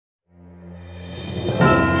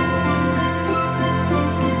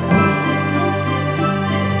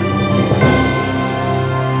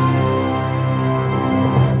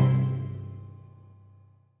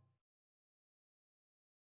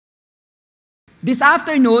This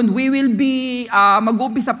afternoon, we will be,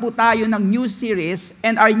 mag-umpisa po tayo ng new series,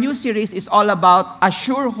 and our new series is all about A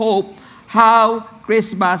Sure Hope, How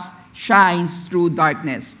Christmas Shines Through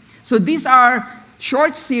Darkness. So these are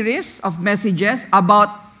short series of messages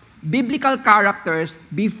about biblical characters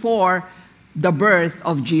before the birth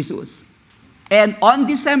of Jesus. And on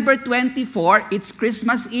December 24, it's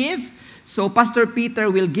Christmas Eve. So Pastor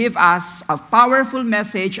Peter will give us a powerful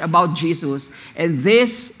message about Jesus, and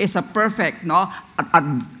this is a perfect,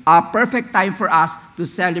 a perfect time for us to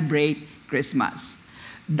celebrate Christmas.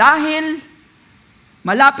 Dahil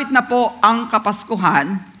malapit na po ang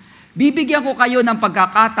Kapaskuhan, bibigyan ko kayo ng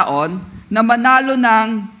pagkakataon na manalo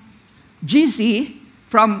ng GC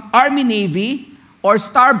from Army Navy or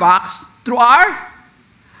Starbucks through our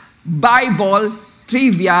Bible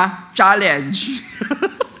Trivia Challenge.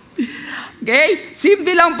 Okay?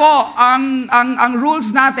 Simple lang po ang rules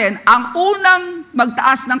natin. Ang unang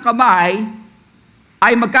magtaas ng kamay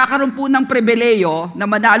ay magkakaroon po ng pribileyo na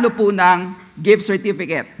manalo po ng gift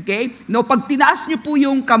certificate. Okay? No, pag tinaas niyo po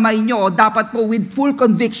yung kamay niyo, dapat po with full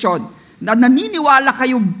conviction na naniniwala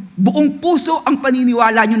kayo, buong puso ang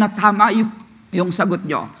paniniwala niyo na tama yung sagot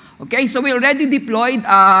niyo. Okay? So we already deployed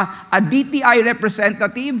a DTI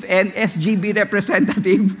representative and SGB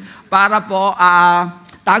representative para po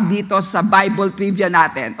tag dito sa Bible trivia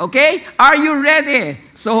natin. Okay? Are you ready?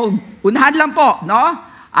 So, unahan lang po, no?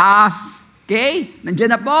 Okay?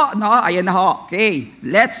 Nandiyan na po, no? Ayan na ho. Okay.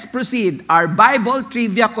 Let's proceed. Our Bible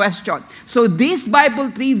trivia question. So, this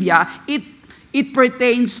Bible trivia, it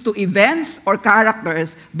pertains to events or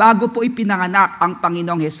characters bago po ipinanganak ang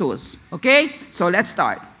Panginoong Jesus. Okay? So, let's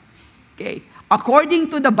start. Okay.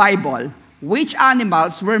 According to the Bible, which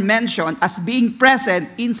animals were mentioned as being present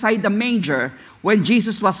inside the manger when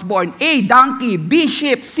Jesus was born? A, donkey. B,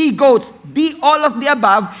 sheep. C, goats. D, all of the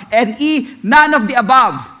above. And E, none of the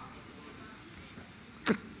above.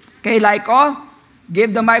 Okay, Laiko,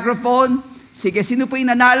 give the microphone. Sige, sino po yung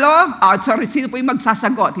nanalo? Sino po yung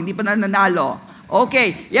magsasagot? Hindi pa nanalo.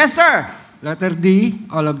 Okay, yes sir. Letter D,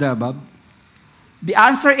 all of the above. The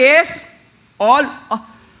answer is all.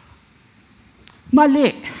 Mali.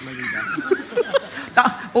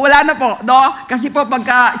 Wala na po, no? Kasi po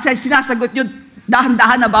pagka sinasagot yun,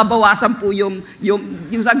 dahan-dahan nababawasan po yung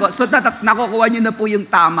sagot. So nakukuha nyo na po yung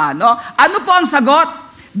tama, no? Ano po ang sagot?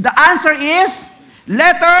 The answer is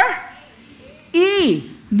letter E.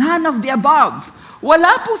 None of the above.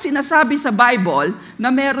 Wala po sinasabi sa Bible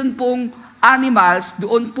na meron pong animals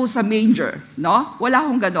doon po sa manger, no? Wala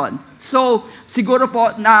hong ganon. So, siguro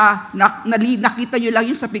po nakita nyo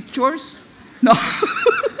lang yun sa pictures, no?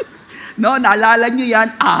 No, naalala nyo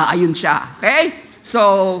yan, ayun siya. Okay?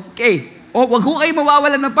 So, okay. Wag ko kayo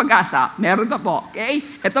mawawalan ng pag-asa. Meron na po. Okay?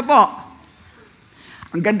 Ito po.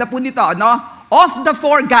 Ang ganda po nito, no? Of the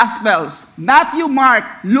four Gospels, Matthew,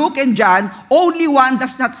 Mark, Luke, and John, only one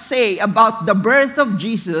does not say about the birth of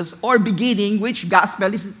Jesus or beginning. Which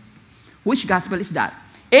gospel is that?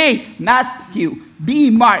 A, Matthew.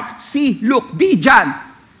 B, Mark. C, Luke. D, John.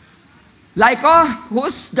 Like,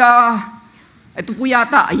 who's the... Ito po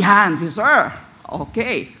yata. Ayan, si sir.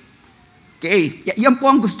 Okay. Okay. Yan po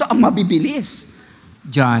ang gusto, ang mabibilis.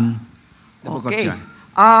 John. Okay.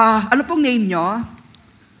 Ano pong name nyo?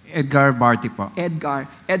 Edgar Barty po. Edgar,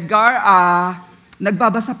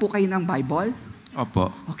 nagbabasa po kayo ng Bible?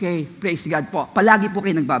 Opo. Okay. Praise God po. Palagi po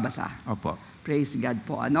kayo nagbabasa? Opo. Praise God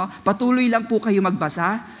po. Patuloy lang po kayo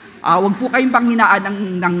magbasa. Huwag po kayong panghinaan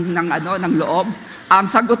ng loob. Ang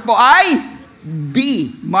sagot po ay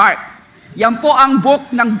B, Mark. Yan po ang book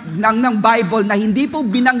ng Bible na hindi po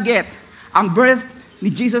binanggit ang birth ni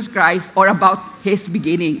Jesus Christ or about His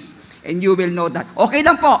beginnings. And you will know that. Okay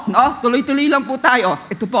lang po, no? Tuloy-tuloy lang po tayo.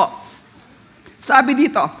 Ito po. Sabi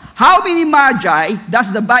dito, how many magi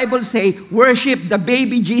does the Bible say worship the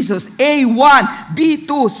baby Jesus? A1, B2,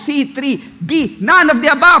 C3, D, none of the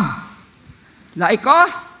above. Laiko,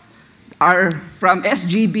 are from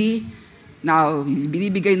SGB. Now,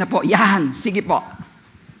 binibigay na po. Yan, sige po.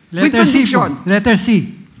 With condition. Letter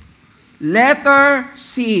C. Letter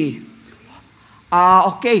C.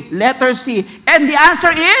 Okay, letter C. And the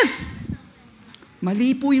answer is?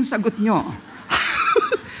 Mali po yung sagot nyo.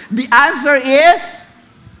 The answer is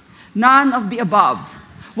none of the above.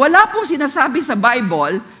 Wala pong sinasabi sa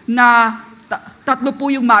Bible na tatlo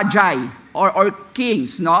po yung magi or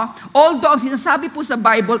kings, no? Although ang sinasabi po sa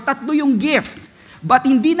Bible, tatlo yung gift. But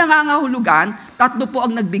hindi nangangahulugan, tatlo po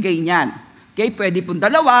ang nagbigay niyan. Okay, pwede pong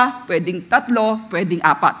dalawa, pwedeng tatlo, pwedeng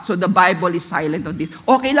apat. So the Bible is silent on this.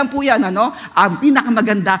 Okay lang po yan, ano? Ang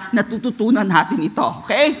pinakamaganda, natututunan natin ito.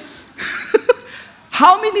 Okay?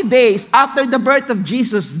 How many days after the birth of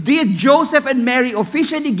Jesus did Joseph and Mary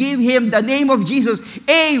officially give him the name of Jesus?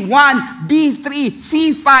 A1, B3,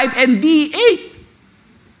 C5, and D8.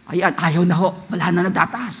 Ayan, ayaw na ho. Wala na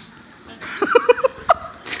nagtataas.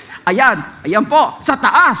 Ayan po, sa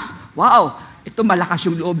taas. Wow, ito malakas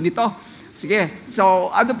yung loob nito. Sige, so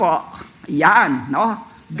ano po, yan, no?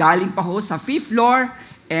 Galing pa ho sa 5th floor,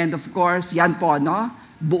 and of course, yan po, no?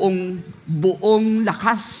 Buong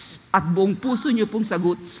lakas at buong puso nyo pong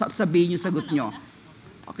sabihin yung sagot nyo.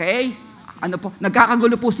 Okay? Ano po?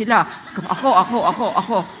 Nagkakagulo po sila. Ako.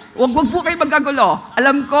 Huwag po kayo magkagulo.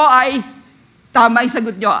 Alam ko ay tama yung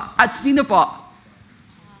sagot nyo. At sino po?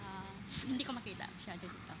 Hindi ko makita. Siya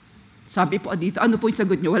dito. Sabi po dito, ano po yung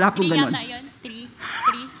sagot nyo? Wala pong ganun. 3 yata yun.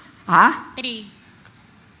 3. Ha?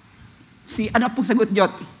 3. Ano pong sagot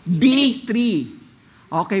nyo? B3.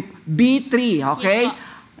 Okay. B3. Okay?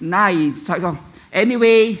 Yes, Nice.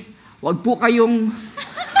 Anyway, wag po kayong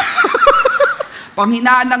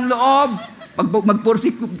panghinaan ng loob.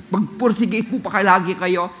 Magpursige po pa lagi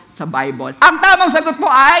kayo sa Bible. Ang tamang sagot po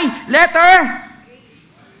ay letter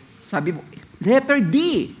D.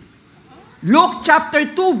 Luke chapter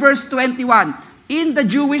 2 verse 21. In the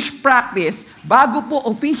Jewish practice, bago po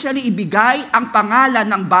officially ibigay ang pangalan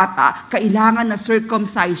ng bata, kailangan na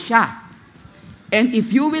circumcise siya. And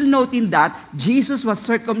if you will note in that, Jesus was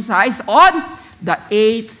circumcised on the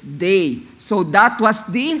 8th day. So that was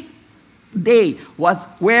the day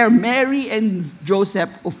where Mary and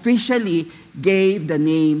Joseph officially gave the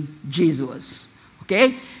name Jesus.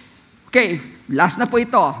 Okay? Okay, last na po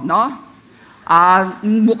ito, no?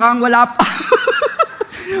 Mukhang wala pa.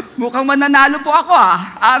 Mukhang mananalo po ako,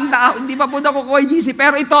 hindi pa po nakukuha yung GC.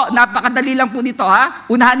 Pero ito, napakadali lang po nito,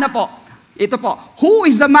 Unahan na po. Ito po. Who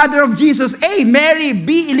is the mother of Jesus? A, Mary.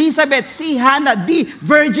 B, Elizabeth. C, Hannah. D,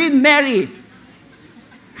 Virgin Mary.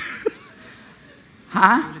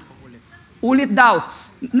 Ulit daw.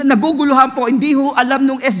 Naguguluhan po. Hindi ho alam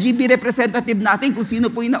nung SGB representative natin kung sino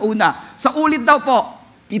po yung nauna. Sa ulit daw po.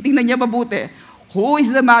 Titingnan niya mabuti. Who is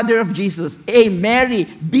the mother of Jesus? A, Mary.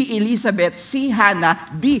 B, Elizabeth. C, Hannah.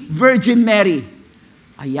 D, Virgin Mary.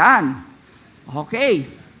 Ayan.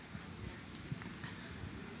 Okay.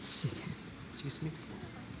 Excuse me.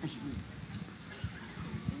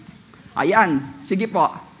 Ayan. Sige po.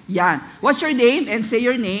 Yan. What's your name? And say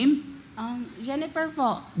your name. Jennifer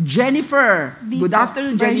po. Jennifer. D Good po,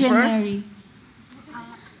 afternoon, Virgin Jennifer. Mary.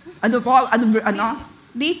 Ano po? Ano?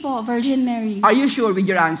 D po, Virgin Mary. Are you sure with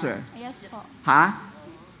your answer? Yes po.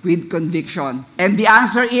 With conviction. And the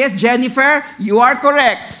answer is, Jennifer, you are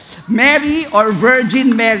correct. Mary or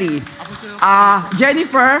Virgin Mary.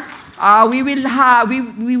 Jennifer, we will have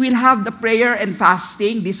the prayer and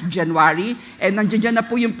fasting this January, and nandiyan na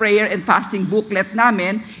po yung prayer and fasting booklet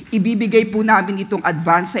namin. Ibibigay po namin itong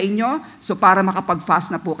advance sa inyo, so para makapag-fast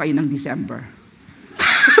na po kayo ng December.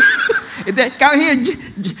 Come here.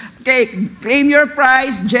 Okay, claim your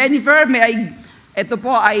prize. Jennifer, ito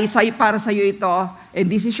po ay para sa iyo ito, and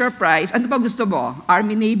this is your prize. Ano pa gusto mo?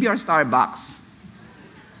 Army, Navy, or Starbucks?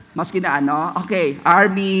 Maski na ano? Okay,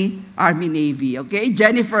 Army, Navy. Okay,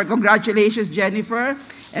 Jennifer, congratulations, Jennifer.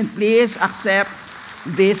 And please accept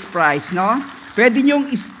this prize, no?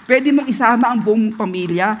 Pwede mong isama ang buong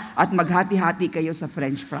pamilya at maghati-hati kayo sa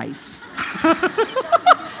French fries.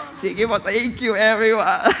 Sige po, thank you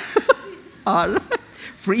everyone. All right.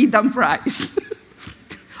 Freedom fries.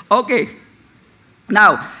 Okay.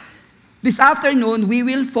 Now, this afternoon, we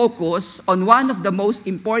will focus on one of the most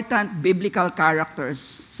important biblical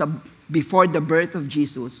characters before the birth of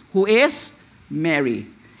Jesus, who is Mary.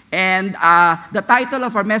 And the title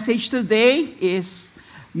of our message today is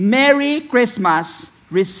Merry Christmas,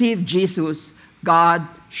 Receive Jesus, God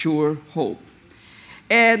Sure Hope.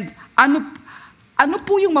 And ano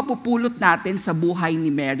po yung mapupulot natin sa buhay ni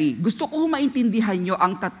Mary? Gusto ko maintindihan nyo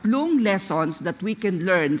ang 3 lessons that we can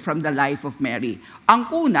learn from the life of Mary. Ang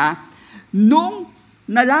una, nung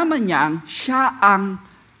nalaman niyang siya ang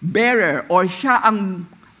bearer or siya ang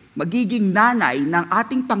magiging nanay ng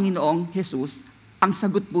ating Panginoong Jesus, ang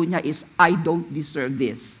sagot po niya is, I don't deserve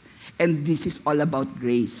this. And this is all about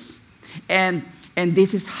grace. And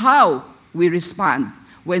this is how we respond.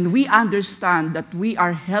 When we understand that we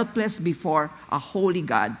are helpless before a holy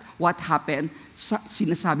God, what happened?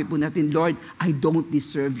 Sinasabi po natin, Lord, I don't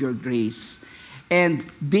deserve your grace. And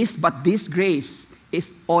this grace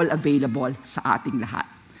is all available sa ating lahat.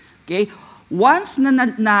 Okay? Once na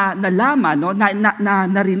nalaman, no,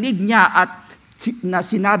 narinig niya at na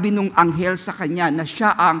sinabi nung anghel sa kanya na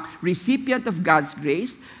siya ang recipient of God's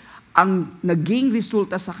grace, ang naging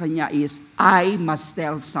resulta sa kanya is, I must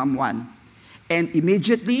tell someone. And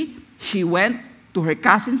immediately, she went to her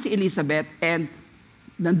cousin si Elizabeth and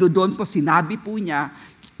nandoon po, sinabi po niya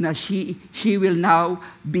na she will now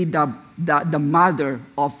be the mother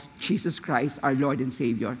of Jesus Christ, our Lord and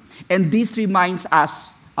Savior. And this reminds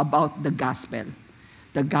us about the gospel.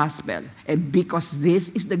 The gospel. And because this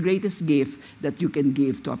is the greatest gift that you can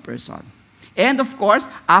give to a person. And of course,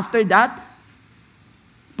 after that,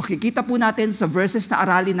 pakikita po natin sa verses na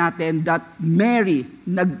aralin natin that Mary,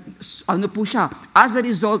 as a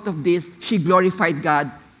result of this, she glorified God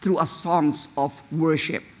through a songs of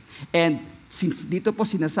worship. And since dito po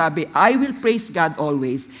sinasabi, I will praise God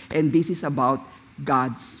always, and this is about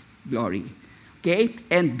God's glory. Okay?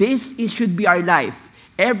 And should be our life.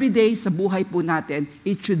 Every day sa buhay po natin,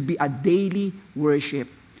 it should be a daily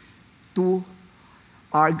worship to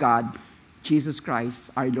our God, Jesus Christ,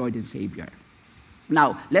 our Lord and Savior.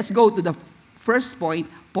 Now, let's go to the first point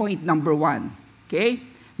number 1. Okay?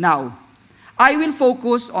 Now, I will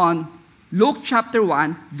focus on Luke chapter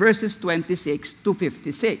 1, verses 26 to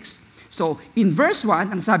 56. So, in verse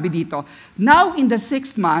 1, ang sabi dito, Now in the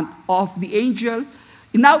sixth month, the angel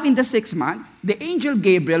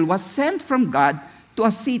Gabriel was sent from God to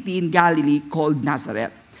a city in Galilee called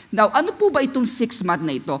Nazareth. Now, ano po ba itong 6 month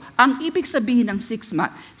na ito? Ang ibig sabihin ng 6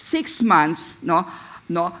 months,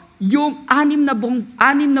 yung 6 na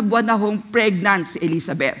buwan na hong pregnant si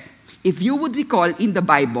Elizabeth. If you would recall in the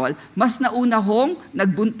Bible, mas nauna hong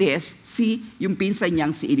nagbuntis yung pinsan niyang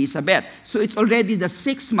si Elizabeth. So it's already the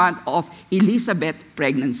 6th month of Elizabeth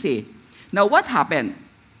pregnancy. Now, what happened?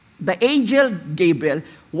 The angel Gabriel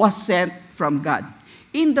was sent from God.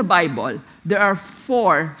 In the Bible, there are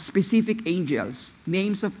 4 specific angels,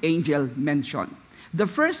 names of angel mentioned. The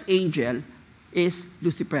first angel is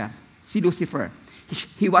Lucifer, si Lucifer.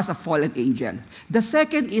 He was a fallen angel. The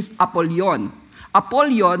second is Apollyon.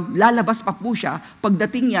 Apollyon, lalabas pa po siya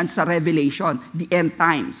pagdating yan sa Revelation, the end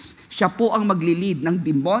times. Siya po ang maglilid ng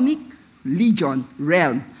demonic legion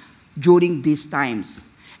realm during these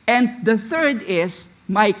times. And the third is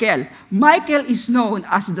Michael. Michael is known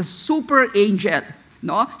as the super angel.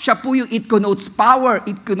 No? Siya po yung it connotes power,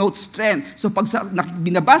 it connotes strength. So pag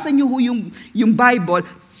binabasa niyo yung Bible,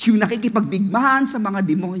 yung nakikipagdigmaan sa mga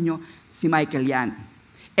demonyo, si Michael yan.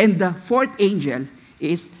 And the fourth angel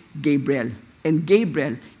is Gabriel. And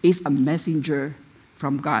Gabriel is a messenger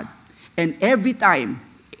from God. And every time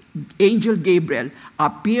Angel Gabriel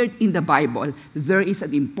appeared in the Bible, there is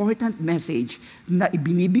an important message na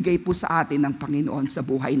ibinibigay po sa atin ng Panginoon sa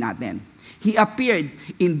buhay natin. He appeared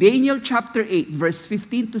in Daniel chapter 8, verse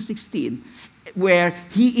 15 to 16, where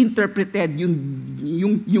he interpreted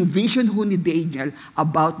yung vision ho ni Daniel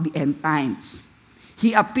about the end times.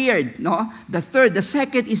 He appeared, the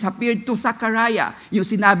second is appeared to Zachariah. Yung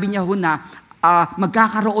sinabi niya ho na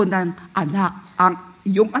magkakaroon ng anak ang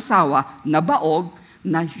iyong asawa na baog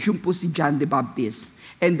na yung po si John the Baptist.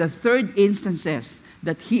 And the third instances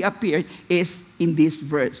that he appeared is in this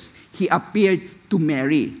verse. He appeared to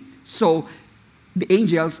Mary. So, the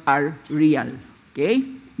angels are real. Okay?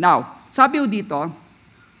 Now, sabi ho dito,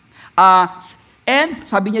 and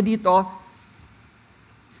sabi niya dito,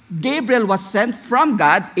 Gabriel was sent from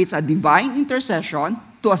God, it's a divine intercession,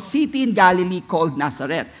 to a city in Galilee called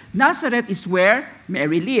Nazareth. Nazareth is where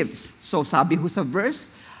Mary lives. So sabi ho sa verse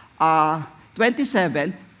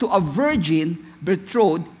 27, to a virgin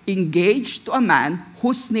betrothed, engaged to a man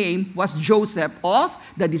whose name was Joseph of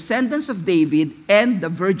the descendants of David, and the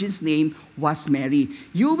virgin's name was Mary.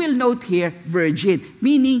 You will note here, virgin,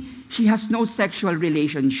 meaning she has no sexual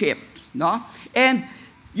relationship. No? And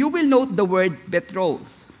you will note the word betrothed.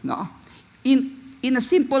 No? In a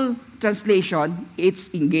simple translation,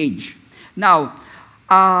 it's engaged. Now,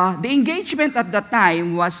 the engagement at that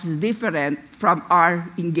time was different from our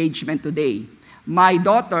engagement today. My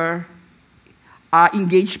daughter,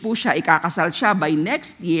 engaged po siya, ikakasal siya by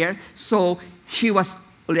next year, so she was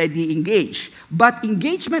already engaged. But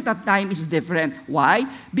engagement at time is different. Why?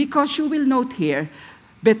 Because you will note here,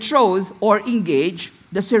 betrothed or engaged,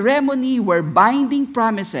 the ceremony where binding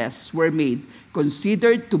promises were made,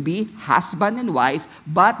 considered to be husband and wife,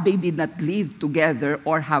 but they did not live together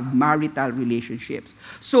or have marital relationships.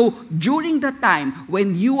 So, during the time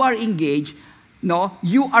when you are engaged,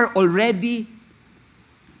 you are already,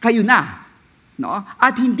 kayo na.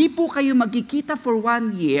 At hindi po kayo magkikita for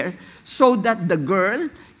 1 year so that the girl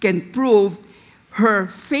can prove her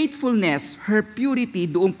faithfulness, her purity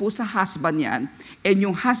doon po sa husband niyan. And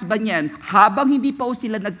yung husband niyan, habang hindi pa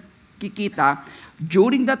sila nagkikita,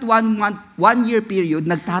 during that 1 year period,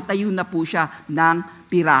 nagtatayo na po siya ng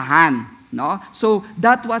tirahan. So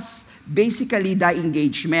that was basically the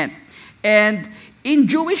engagement. And in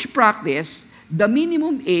Jewish practice, the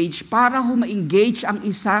minimum age para ma-engage ang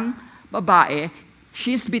isang babae,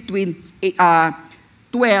 she's between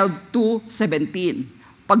 12 to 17.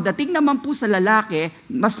 Pagdating naman po sa lalaki,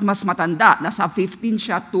 mas matanda, nasa 15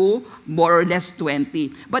 siya to more or less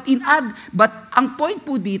 20. But ang point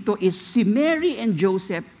po dito is si Mary and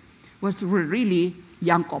Joseph were really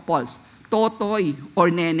young couples. Totoy or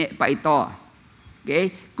nene pa ito.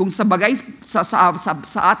 Okay? Kung sa bagay sa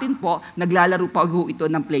atin po, naglalaro pa ho ito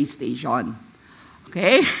ng PlayStation.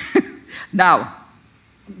 Okay? Now,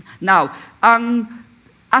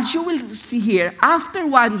 as you will see here, after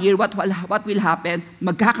 1 year, what will happen?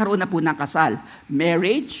 Magkakaroon na po ng kasal.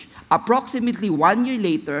 Marriage, approximately 1 year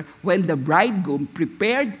later, when the bridegroom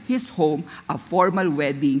prepared his home, a formal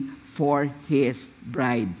wedding for his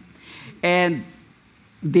bride. And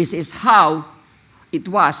this is how it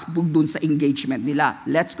was dun sa engagement nila.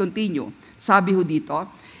 Let's continue. Sabi ho dito,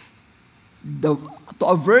 to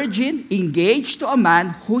a virgin engaged to a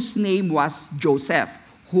man whose name was Joseph.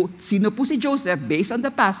 Sino po si Joseph based on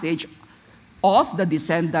the passage of the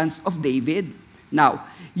descendants of David? Now,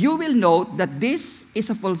 you will note that this is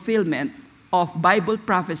a fulfillment of Bible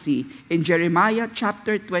prophecy in Jeremiah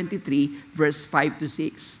chapter 23, verse 5 to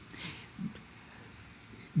 6.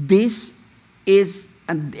 This is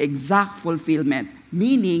an exact fulfillment,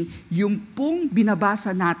 meaning yung pong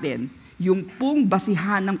binabasa natin, yung pong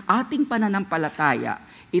basihan ng ating pananampalataya,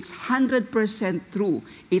 it's 100% true,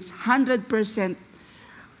 it's 100%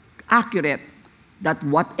 accurate that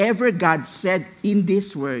whatever God said in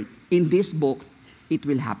this word, in this book, it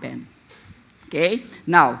will happen. Okay?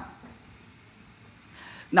 Now,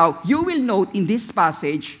 you will note in this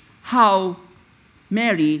passage how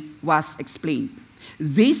Mary was explained.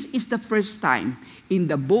 This is the first time in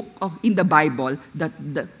the Bible that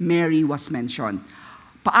Mary was mentioned.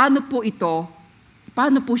 Paano po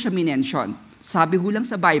siya minention? Sabi ho lang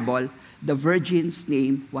sa Bible, the virgin's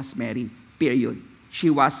name was Mary, period. She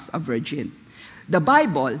was a virgin. The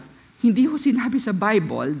Bible, hindi ho sinabi sa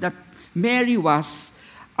Bible that Mary was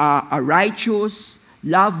a righteous,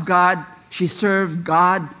 loved God, she served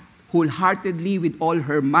God wholeheartedly with all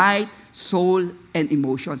her might, soul, and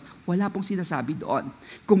emotions. Wala pong sinasabi doon.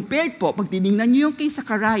 Compared po, pag tinignan niyo yung kay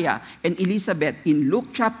Zachariah and Elizabeth in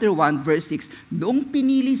Luke chapter 1, verse 6, noong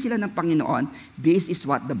pinili sila ng Panginoon, this is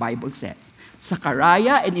what the Bible said.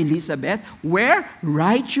 Zachariah and Elizabeth were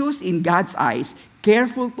righteous in God's eyes,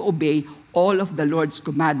 careful to obey all of the Lord's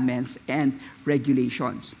commandments and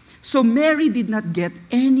regulations. So Mary did not get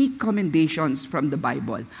any commendations from the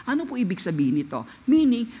Bible. Ano po ibig sabihin nito?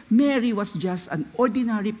 Meaning, Mary was just an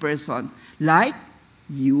ordinary person like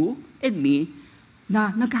you and me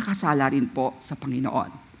na nagkakasala rin po sa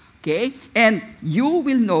Panginoon. Okay? And you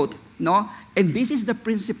will note, no? And this is the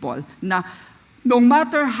principle na no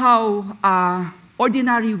matter how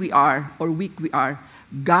ordinary we are or weak we are,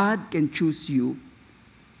 God can choose you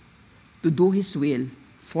to do His will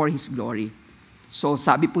for His glory. So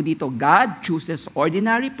sabi po dito, God chooses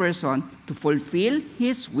ordinary person to fulfill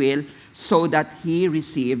His will so that He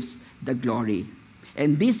receives the glory.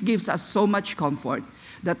 And this gives us so much comfort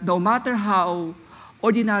that no matter how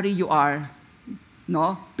ordinary you are,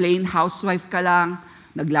 no, plain housewife ka lang,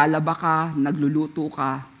 naglalaba ka, nagluluto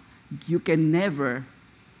ka, you can never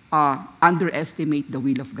underestimate the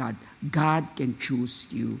will of God. God can choose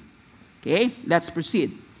you. Okay? Let's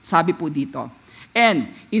proceed. Sabi po dito.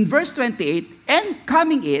 And in verse 28, and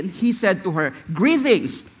coming in, he said to her,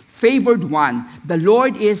 "Greetings, favored one, the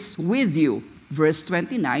Lord is with you." Verse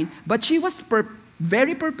 29, but she was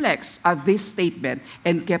very perplexed at this statement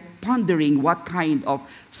and kept pondering what kind of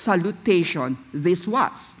salutation this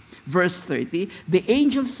was. Verse 30, the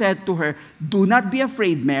angel said to her, "Do not be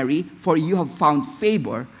afraid, Mary, for you have found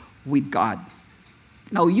favor with God."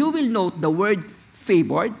 Now, you will note the word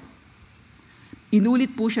favored.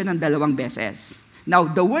 Inulit po siya ng 2 beses. Now,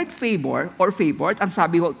 the word favor or favored, ang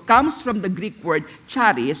sabi ko, comes from the Greek word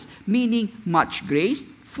charis, meaning much grace,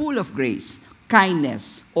 full of grace,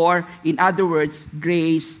 kindness, or in other words,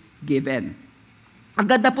 grace given. Ang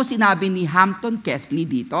ganda po sinabi ni Hampton Kethley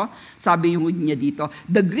dito, sabi niya dito,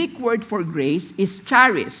 the Greek word for grace is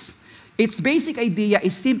charis. Its basic idea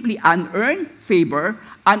is simply unearned favor,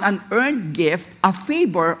 an unearned gift, a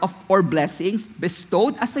favor of or blessings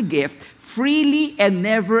bestowed as a gift, freely and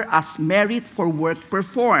never as merit for work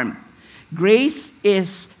performed. Grace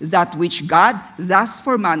is that which God does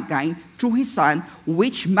for mankind through His Son,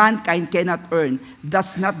 which mankind cannot earn,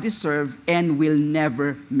 does not deserve, and will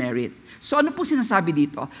never merit. So ano po sinasabi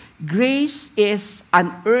dito? Grace is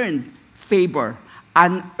an earned favor,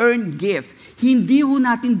 an earned gift. Hindi ho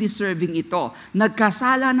natin deserving ito.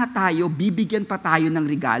 Nagkasala na tayo, bibigyan pa tayo ng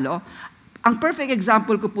regalo. Ang perfect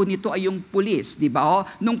example ko po nito ay yung pulis, di ba?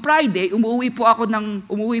 Nung Friday, umuwi po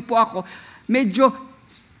ako, medyo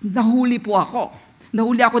nahuli po ako.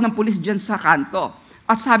 Nahuli ako ng pulis dyan sa kanto.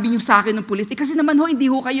 At sabi niyo sa akin ng pulis, kasi naman hindi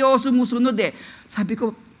ho kayo sumusunod eh. Sabi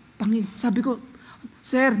ko,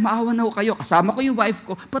 Sir, maawa na ho kayo. Kasama ko yung wife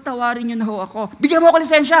ko, patawarin niyo na ho ako. Bigyan mo ako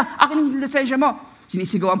lisensya, akin yung lisensya mo.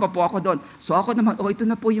 Sinisigawan pa po ako doon. So ako naman, ito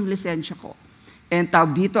na po yung lisensya ko. And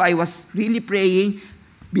tawag dito, I was really praying,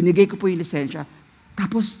 binigay ko po yung lisensya.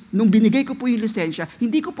 Tapos, nung binigay ko po yung lisensya,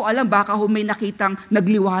 hindi ko po alam, baka ho may nakitang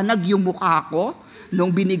nagliwanag yung mukha ko.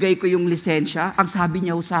 Nung binigay ko yung lisensya, ang sabi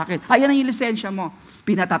niya ho sa akin, ayan na yung lisensya mo.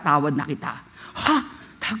 Pinatatawad na kita.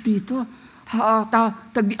 Tawag dito.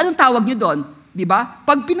 Anong tawag niyo doon? Di ba?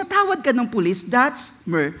 Pag pinatawad ka ng pulis,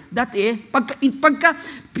 pagka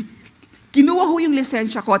kinuha ho yung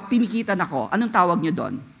lisensya ko at tinikitan ako, anong tawag niyo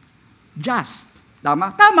doon? Just.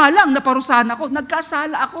 Tama? Tama lang, naparusahan ako.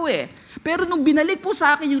 Nagkasala ako eh. Pero nung binalik po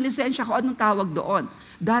sa akin yung lisensya ko, anong tawag doon?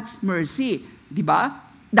 That's mercy. Di ba?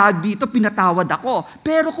 Dahil dito, pinatawad ako.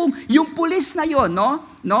 Pero kung yung pulis na yon,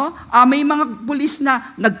 may mga pulis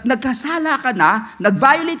na nagkasala ka na,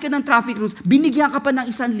 nag-violate ka ng traffic rules, binigyan ka pa ng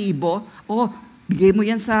 1,000, bigay mo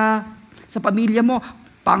yan sa pamilya mo,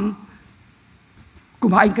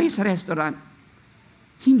 kumain kayo sa restaurant.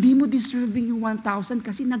 Hindi mo deserving yung 1,000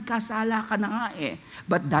 kasi nagkasala ka na nga eh.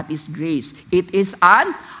 But that is grace. It is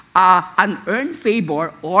an unearned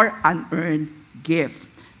favor or unearned gift.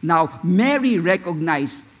 Now, Mary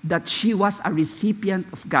recognized that she was a recipient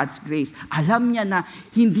of God's grace. Alam niya na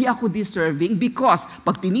hindi ako deserving because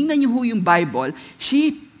pag tinignan niyo ho yung Bible,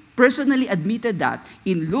 she personally admitted that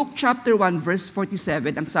in Luke chapter 1 verse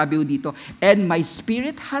 47, ang sabi ho dito, and my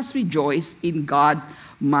spirit has rejoiced in God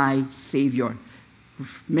my Savior.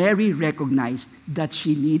 Mary recognized that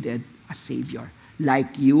she needed a Savior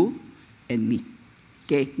like you and me.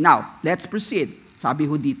 Okay, now, let's proceed. Sabi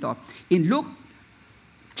ho dito, in Luke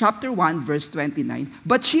chapter 1, verse 29,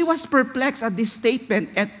 but she was perplexed at this statement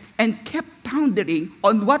and kept pondering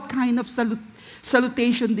on what kind of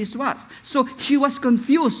salutation this was. So, she was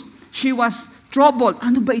confused. She was troubled.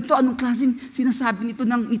 Ano ba ito? Anong klaseng sinasabi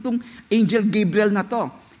nitong angel Gabriel na to?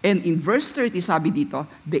 And in verse 30, sabi dito,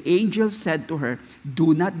 the angel said to her,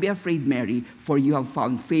 do not be afraid, Mary, for you have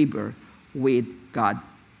found favor with God.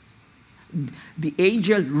 The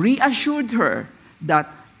angel reassured her that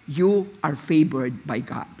you are favored by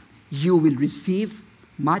God. You will receive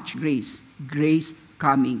much grace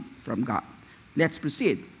coming from God. Let's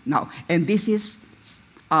proceed. Now, and this is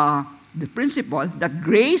the principle that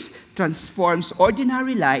grace transforms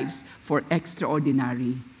ordinary lives for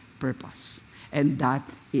extraordinary purpose. And that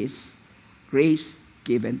is grace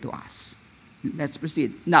given to us. Let's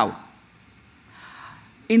proceed. Now,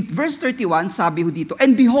 in verse 31, sabi ho dito,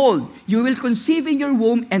 and behold, you will conceive in your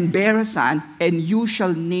womb and bear a son, and you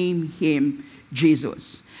shall name him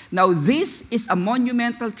Jesus. Now, this is a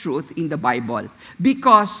monumental truth in the Bible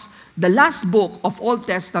because the last book of Old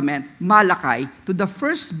Testament, Malachi, to the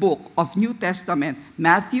first book of New Testament,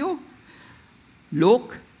 Matthew,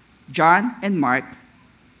 Luke, John, and Mark,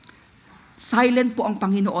 silent po ang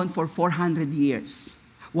Panginoon for 400 years.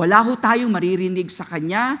 Wala ho tayong maririnig sa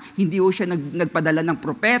Kanya, hindi ho siya nagpadala ng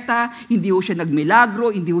propeta, hindi ho siya nagmilagro,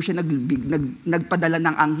 hindi ho siya nagpadala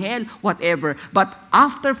ng anghel, whatever. But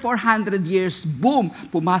after 400 years, boom,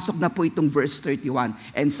 pumasok na po itong verse 31.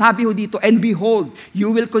 And sabi ho dito, and behold, you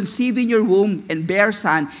will conceive in your womb and bear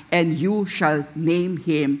son, and you shall name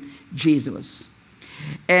him Jesus.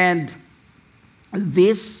 And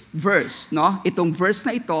this verse, itong verse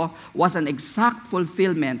na ito was an exact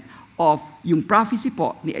fulfillment of yung prophecy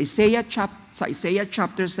po ni Isaiah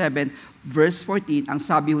chapter 7 verse 14, ang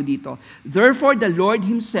sabi ho dito, therefore the Lord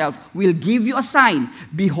himself will give you a sign,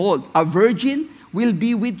 behold, a virgin will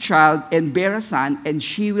be with child and bear a son, and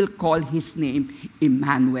she will call his name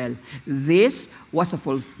Emmanuel. This was a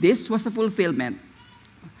fulfillment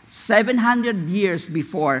 700 years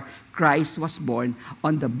before Christ was born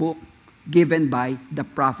on the book given by the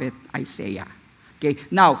prophet Isaiah. Okay.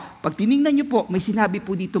 Now, pag tinignan niyo po, may sinabi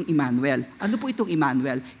po ditong Emmanuel. Ano po itong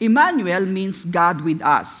Emmanuel? Emmanuel means God with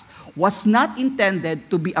us. Was not intended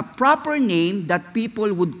to be a proper name that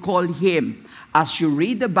people would call him. As you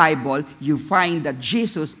read the Bible, you find that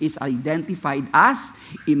Jesus is identified as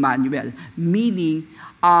Emmanuel. Meaning,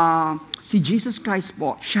 si Jesus Christ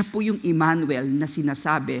po, siya po yung Emmanuel na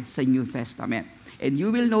sinasabi sa New Testament. And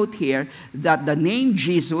you will note here that the name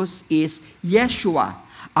Jesus is Yeshua,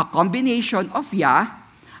 a combination of Yah,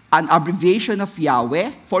 an abbreviation of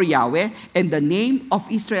Yahweh, for Yahweh, and the name of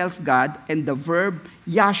Israel's God, and the verb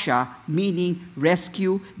Yasha, meaning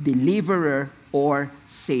rescue, deliverer, or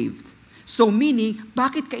saved. So meaning,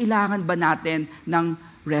 bakit kailangan ba natin ng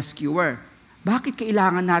rescuer? Bakit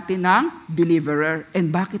kailangan natin ng deliverer?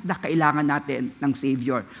 And bakit na kailangan natin ng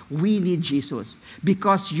Savior? We need Jesus.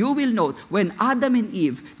 Because you will note, when Adam and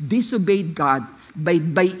Eve disobeyed God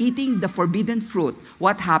by eating the forbidden fruit,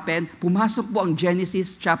 what happened? Pumasok po ang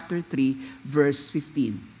Genesis chapter 3, verse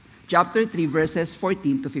 15. Chapter 3, verses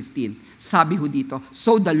 14 to 15. Sabi ho dito,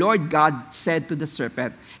 "So the Lord God said to the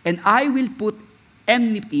serpent, and I will put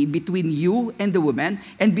enmity between you and the woman,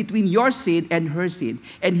 and between your seed and her seed.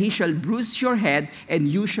 And he shall bruise your head, and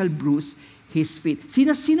you shall bruise his feet."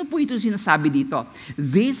 Sino po ito sinasabi dito?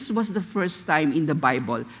 This was the first time in the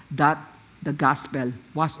Bible that the gospel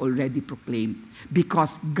was already proclaimed.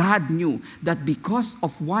 Because God knew that because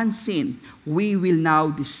of one sin, we will now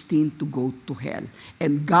destined to go to hell.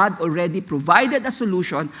 And God already provided a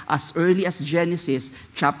solution as early as Genesis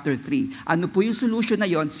chapter 3. Ano po yung solution na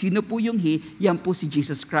yon? Sino po yung He? Yan po si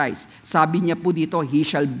Jesus Christ. Sabi niya po dito, He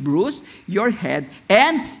shall bruise your head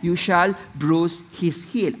and you shall bruise his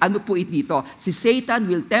heel. Ano po dito? Si Satan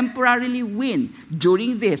will temporarily win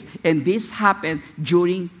during this. And this happened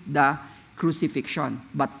during the crucifixion.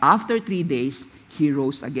 But after 3 days, He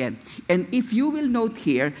rose again. And if you will note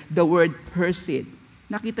here, the word her seed.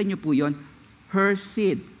 Nakita niyo po yon? Her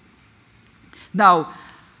seed. Now,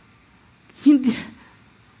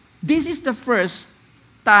 this is the first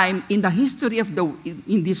time in the history of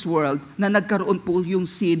in this world na nagkaroon po yung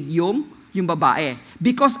seed, yung babae.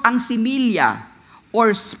 Because ang similya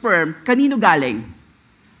or sperm, kanino galing?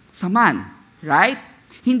 Sa man. Right?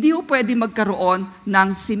 Hindi po pwede magkaroon ng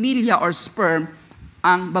similya or sperm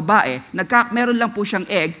ang babae. Meron lang po siyang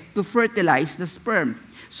egg to fertilize the sperm.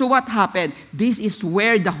 So what happened? This is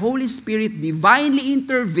where the Holy Spirit divinely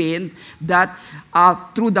intervened that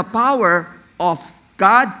through the power of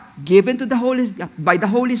God given to by the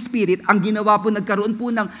Holy Spirit, ang ginawa po, nagkaroon po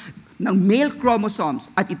ng male chromosomes.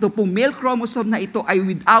 At ito pong male chromosome na ito ay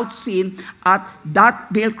without sin, at that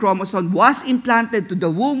male chromosome was implanted to the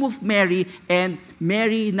womb of Mary, and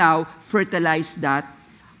Mary now fertilized that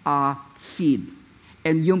seed.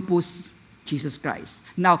 And yun po Jesus Christ.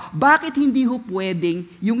 Now, bakit hindi ho pwedeng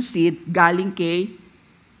yung seed galing kay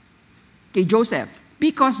Joseph?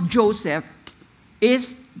 Because Joseph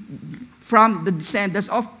is from the descendants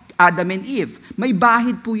of Adam and Eve. May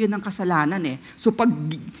bahid po yun ng kasalanan eh. So pag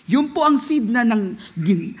yun po ang seed na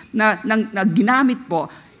ginamit po,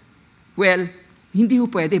 well, hindi po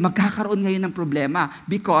pwede. Magkakaroon ngayon ng problema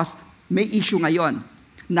because may issue ngayon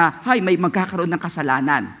na, may magkakaroon ng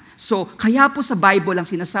kasalanan. So, kaya po sa Bible ang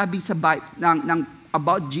sinasabi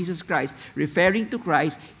about Jesus Christ, referring to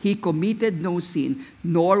Christ, He committed no sin,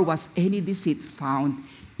 nor was any deceit found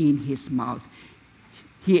in His mouth.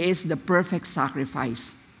 He is the perfect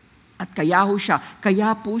sacrifice. At kaya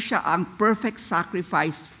po siya ang perfect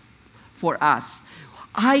sacrifice for us.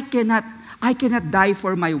 I cannot die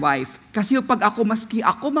for my wife. Kasi pag maski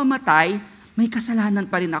ako mamatay, may kasalanan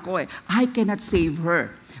pa rin ako eh. I cannot save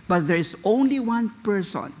her. But there's only one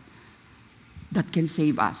person that can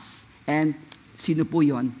save us. And sino po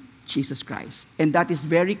yon? Jesus Christ. And that is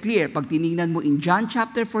very clear. Pag tinignan mo in John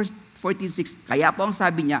chapter 14:6, kaya po ang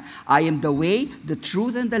sabi niya, I am the way, the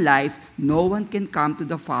truth, and the life. No one can come to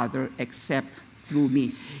the Father except through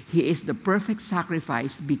me. He is the perfect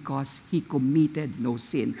sacrifice because He committed no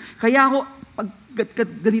sin. Kaya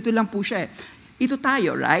ganito lang po siya eh. Ito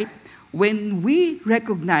tayo, right? When we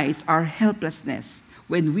recognize our helplessness,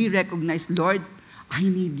 when we recognize, Lord, I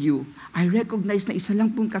need you. I recognize na isa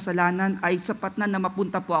lang pong kasalanan ay sapat na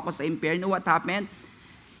mapunta po ako sa impyerno. What happened?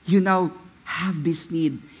 You now have this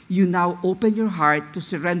need. You now open your heart to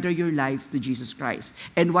surrender your life to Jesus Christ.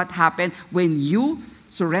 And what happened when you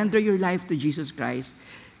surrender your life to Jesus Christ?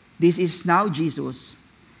 This is now Jesus.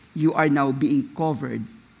 You are now being covered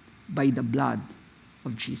by the blood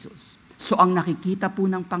of Jesus. So ang nakikita po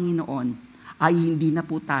ng Panginoon ay hindi na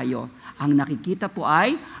po tayo. Ang nakikita po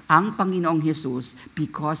ay ang Panginoong Jesus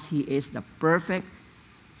because He is the perfect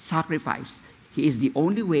sacrifice. He is the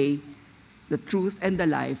only way, the truth, and the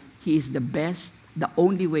life. He is the best, the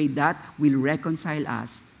only way that will reconcile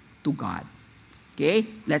us to God. Okay?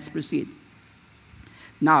 Let's proceed.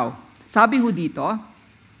 Now, sabi ho dito,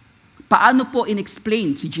 paano po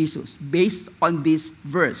in-explain si Jesus based on this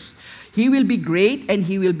verse? He will be great and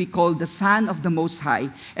He will be called the Son of the Most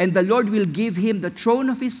High, and the Lord will give Him the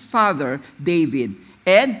throne of His father David,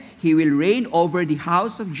 and He will reign over the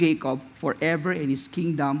house of Jacob forever, and His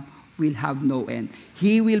kingdom will have no end.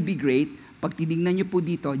 He will be great. Pag tinignan niyo po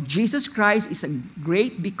dito, Jesus Christ is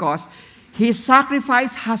great because His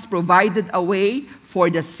sacrifice has provided a way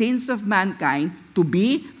for the sins of mankind to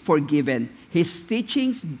be forgiven. His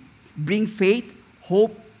teachings bring faith,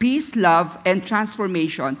 hope, peace, love, and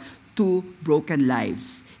transformation to broken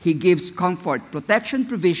lives. He gives comfort, protection,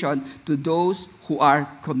 provision to those who are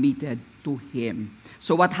committed to Him.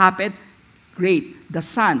 So what happened? Great. The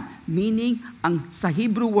Son, meaning sa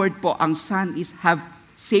Hebrew word po, ang Son is have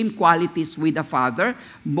same qualities with the Father.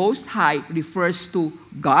 Most High refers to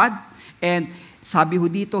God. And sabi ho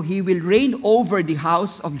dito, He will reign over the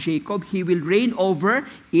house of Jacob. He will reign over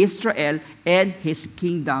Israel, and His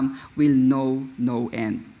kingdom will know no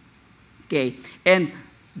end. Okay. And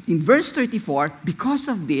in verse 34, because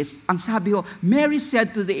of this, ang sabi ho, Mary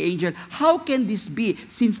said to the angel, "How can this be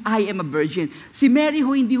since I am a virgin?" Si Mary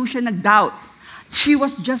ho, hindi ho siya nag-doubt. She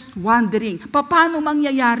was just wondering, paano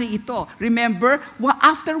mangyayari ito? Remember,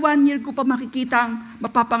 after 1 year ko pa makikita ang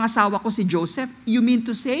mapapangasawa ko si Joseph. You mean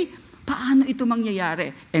to say, paano ito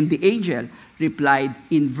mangyayari? And the angel replied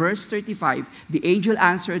in verse 35, the angel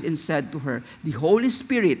answered and said to her, "The Holy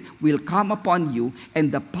Spirit will come upon you,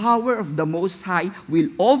 and the power of the Most High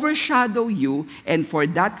will overshadow you, and for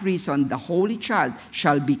that reason, the Holy Child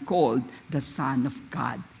shall be called the Son of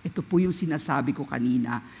God." Ito po yung sinasabi ko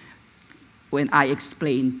kanina when I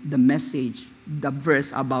explained the message, the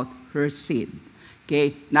verse about her seed.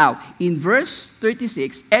 Okay, now, in verse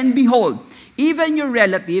 36, "And behold, even your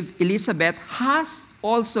relative Elizabeth has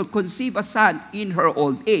also conceived a son in her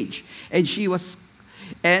old age, and she was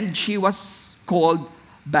called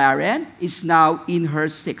barren, is now in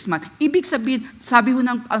her 6th month." Ibig sabihin, sabi ho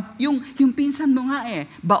yung pinsan mo nga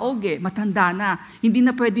baog matanda na, hindi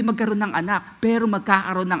na pwede magkaroon ng anak, pero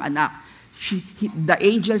magkakaroon ng anak. The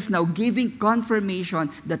angels now giving confirmation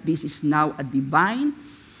that this is now a divine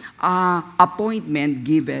appointment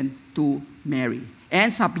given to Mary. And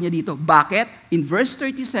sabi niya dito, bakit? In verse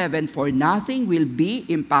 37, "For nothing will be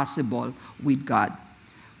impossible with God."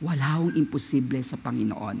 Wala hong imposible sa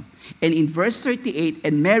Panginoon. And in verse 38,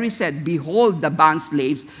 "And Mary said, Behold the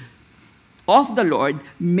bondslaves of the Lord,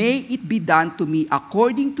 may it be done to me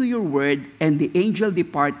according to your word. And the angel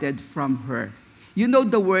departed from her." You know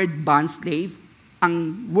the word bondslave?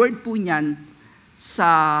 Ang word po niyan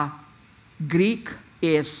sa Greek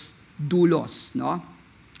is doulos, no?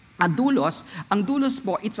 Ang doulos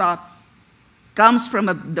po, comes from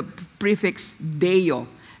the prefix deo,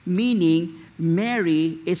 meaning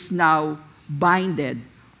Mary is now binded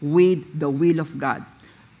with the will of God,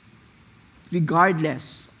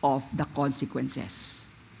 regardless of the consequences.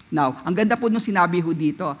 Now, ang ganda po nung sinabi ho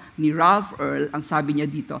dito ni Ralph Earl, ang sabi niya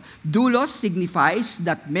dito, doulos signifies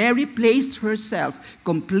that Mary placed herself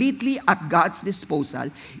completely at God's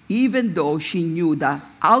disposal, even though she knew the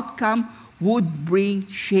outcome would bring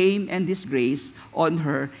shame and disgrace on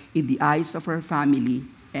her in the eyes of her family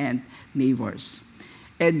and neighbors.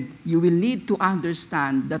 And you will need to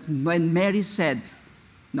understand that when Mary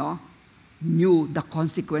knew the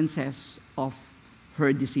consequences of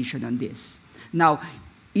her decision on this. Now,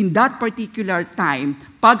 in that particular time,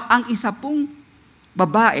 pag ang isa pong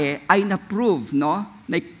babae ay na-prove,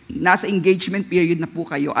 nasa engagement period na po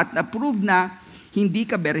kayo, at na-prove na hindi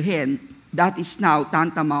ka berhen, that is now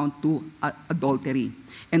tantamount to adultery.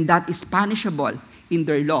 And that is punishable in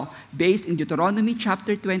their law. Based in Deuteronomy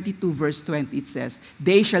chapter 22, verse 20, it says,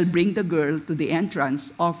 "They shall bring the girl to the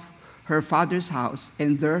entrance of her father's house,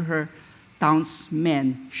 and there her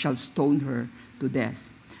townsmen shall stone her to death."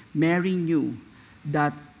 Mary knew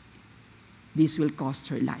that this will cost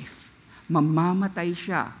her life. Mamamatay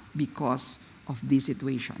siya because of this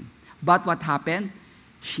situation. But what happened?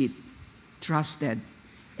 She trusted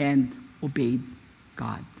and obeyed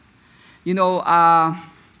God. You know,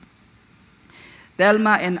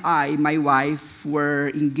 Thelma and I, my wife,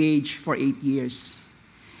 were engaged for 8 years.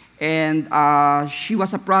 And she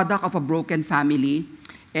was a product of a broken family.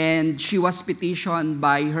 And she was petitioned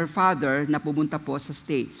by her father na pumunta po sa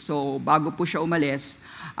States. So, bago po siya umalis,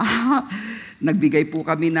 nagbigay po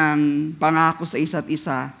kami ng pangako sa isa't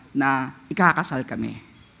isa na ikakasal kami.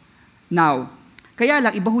 Now, kaya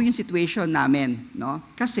lang, iba ho yung situation namin.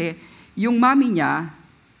 Kasi, yung mami niya,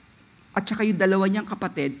 at saka yung dalawa niyang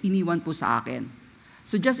kapatid, iniwan po sa akin.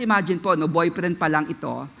 So just imagine po, boyfriend pa lang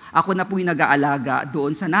ito, ako na po yung nag-aalaga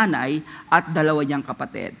doon sa nanay at dalawa niyang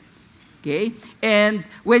kapatid. Okay? And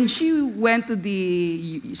when she went to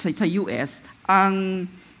sa US, ang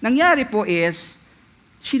nangyari po is,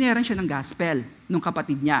 sineran siya ng gospel ng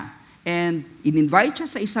kapatid niya. And in-invite siya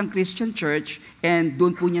sa isang Christian church, and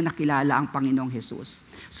doon po niya nakilala ang Panginoong Jesus.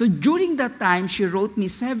 So during that time, she wrote me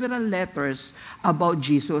several letters about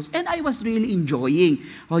Jesus. And I was really enjoying.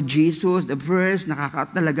 Oh, Jesus, the verse,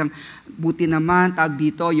 talagang buti naman, tag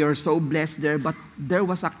dito, you're so blessed there. But there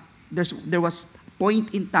was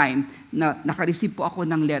point in time na nakareceive po ako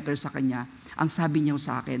ng letter sa kanya. Ang sabi niya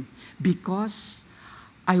sa akin, because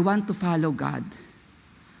I want to follow God,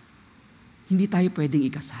 hindi tayo pwedeng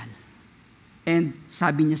ikasal. And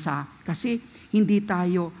sabi niya kasi hindi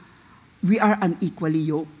tayo, we are unequally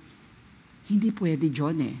yoked. Hindi pwede,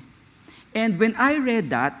 John eh. And when I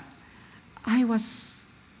read that, I was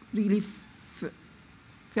really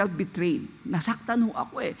felt betrayed. Nasaktan ho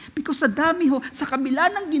ako eh. Because sa dami ho, sa kabila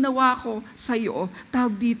ng ginawa ko sa iyo,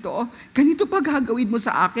 tawag dito, ganito pa gagawin mo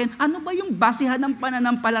sa akin? Ano ba yung basihan ng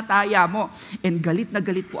pananampalataya mo? And galit na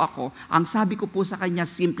galit po ako. Ang sabi ko po sa kanya,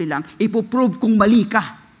 simple lang, ipoprove kung mali ka.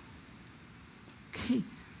 Okay,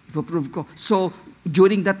 ipoprove ko. So,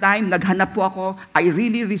 during that time, naghanap po ako, I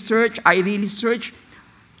really search,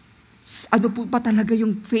 ano po ba talaga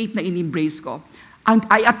yung faith na in-embrace ko? And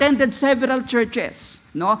I attended several churches.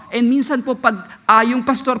 No? And minsan po pag yung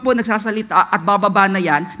pastor po nagsasalita at bababa na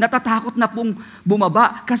yan, natatakot na pong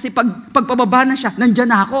bumaba. Kasi pag pababa na siya,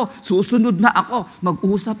 nandyan na ako, susunod na ako.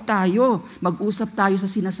 Mag-usap tayo sa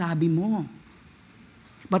sinasabi mo.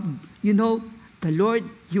 But you know, the Lord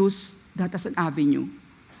used that as an avenue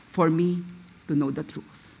for me to know the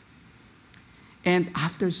truth. And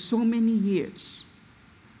after so many years,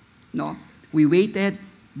 no, we waited,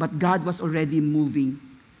 but God was already moving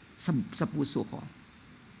sa puso ko.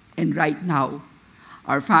 And right now,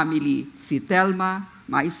 our family, si Telma,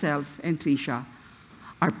 myself, and Tricia,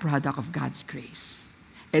 are product of God's grace.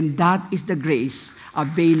 And that is the grace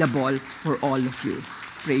available for all of you.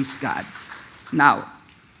 Praise God. Now,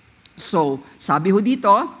 so, sabi ho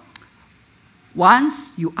dito,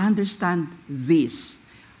 once you understand this,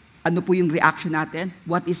 ano po yung reaction natin?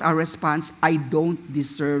 What is our response? I don't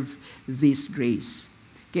deserve this grace.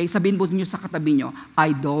 Okay, sabihin po niyo sa katabi niyo,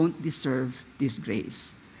 I don't deserve this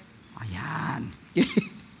grace. Ayan.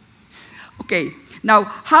 Okay, now,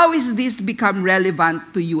 how is this become relevant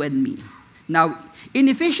to you and me? Now, in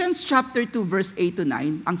Ephesians chapter 2, verse 8 to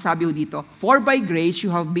 9, ang sabi ho dito, for by grace you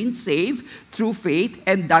have been saved through faith,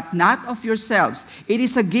 and that not of yourselves. It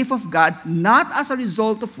is a gift of God, not as a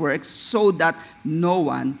result of works, so that no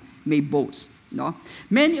one may boast. No?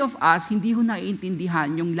 Many of us, hindi ho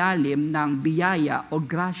naiintindihan yung lalim ng biyaya o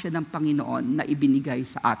grasya ng Panginoon na ibinigay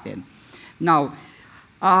sa atin. Now,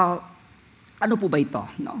 ano po ba ito?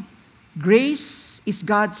 No? Grace is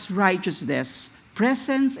God's righteousness,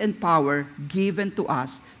 presence and power given to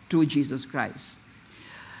us through Jesus Christ.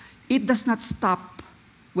 It does not stop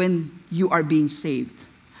when you are being saved.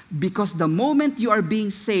 Because the moment you are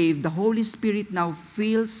being saved, the Holy Spirit now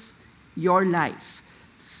fills your life,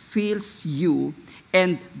 fills you,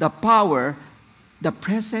 and the power, the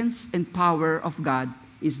presence and power of God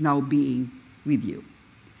is now being with you.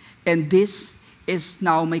 And this is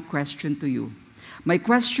now my question to you. My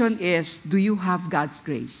question is, do you have God's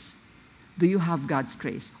grace? Do you have God's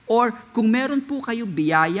grace? Or kung meron po kayong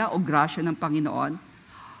biyaya o grasya ng Panginoon,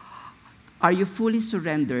 are you fully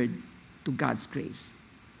surrendered to God's grace?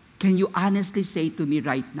 Can you honestly say to me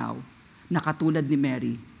right now, na katulad ni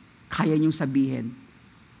Mary, kaya niyong sabihin,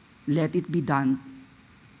 let it be done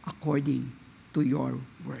according to your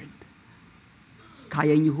word.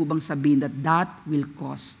 Kaya niyo hubang sabihin that will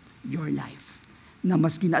cost your life? Na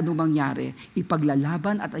maski na anong mangyari,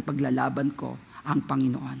 ipaglalaban ko ang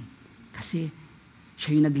Panginoon. Kasi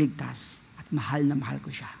siya yung nagligtas at mahal na mahal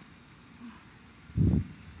ko siya.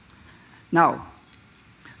 Now,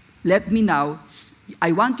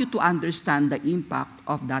 I want you to understand the impact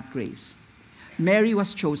of that grace. Mary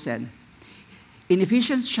was chosen. In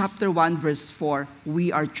Ephesians chapter 1, verse 4,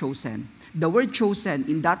 we are chosen. The word chosen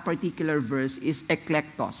in that particular verse is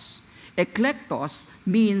eklektos. Eklektos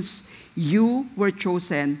means you were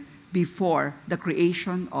chosen before the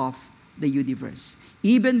creation of the universe.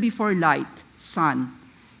 Even before light, sun,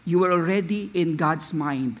 you were already in God's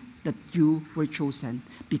mind that you were chosen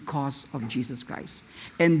because of Jesus Christ.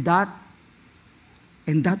 And that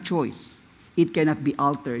choice, it cannot be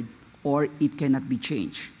altered or it cannot be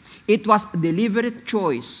changed. It was a deliberate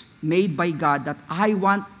choice made by God that I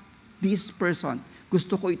want this person.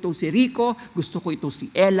 Gusto ko ito si Rico, gusto ko ito si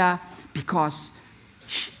Ella, because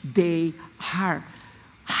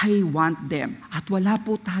I want them. At wala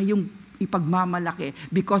po tayong ipagmamalaki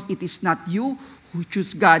because it is not you who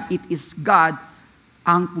choose God, it is God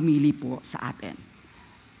ang pumili po sa atin.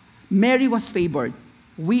 Mary was favored.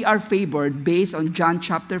 We are favored based on John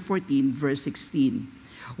chapter 14, verse 16.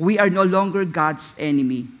 We are no longer God's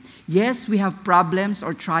enemy. Yes, we have problems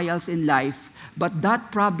or trials in life, but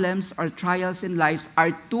that problems or trials in life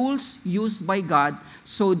are tools used by God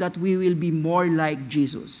so that we will be more like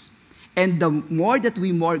Jesus. And the more that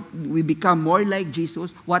we become more like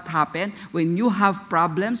Jesus, what happened? When you have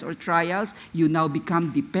problems or trials, you now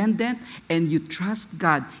become dependent and you trust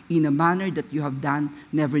God in a manner that you have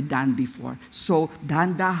never done before. So,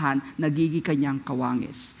 dahan-dahan, nagiging kanyang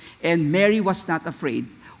kawangis. And Mary was not afraid.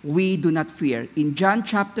 We do not fear. In John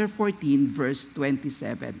chapter 14, verse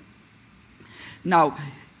 27. Now,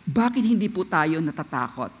 bakit hindi po tayo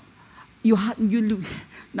natatakot?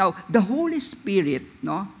 Now, the Holy Spirit,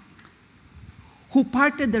 no, who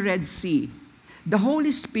parted the Red Sea, the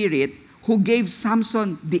Holy Spirit who gave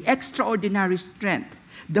Samson the extraordinary strength,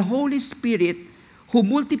 the Holy Spirit who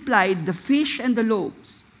multiplied the fish and the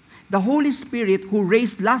loaves, the Holy Spirit who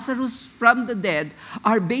raised Lazarus from the dead,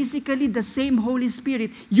 are basically the same Holy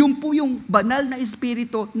Spirit. Yung po yung banal na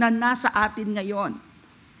Espiritu na nasa atin ngayon.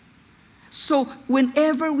 So,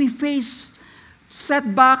 whenever we face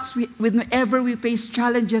setbacks, whenever we face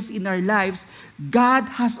challenges in our lives, God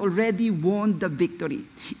has already won the victory.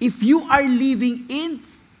 If you are living in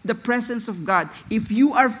the presence of God, if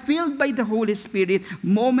you are filled by the Holy Spirit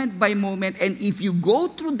moment by moment, and if you go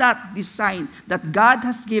through that design that God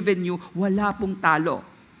has given you, wala pong talo.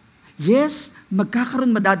 Yes,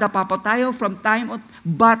 madadapa pa tayo from time on,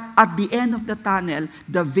 but at the end of the tunnel,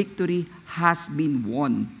 the victory has been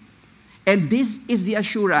won. And this is the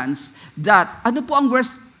assurance that, ano po ang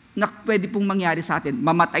worst na pwede pong mangyari sa atin?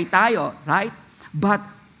 Mamatay tayo, right? But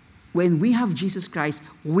when we have Jesus Christ,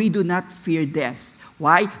 we do not fear death.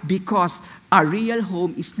 Why? Because our real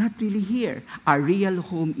home is not really here. Our real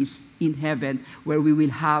home is in heaven, where we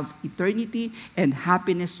will have eternity and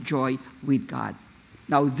happiness, joy with God.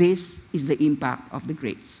 Now, this is the impact of the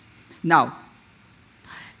grace. Now,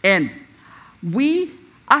 and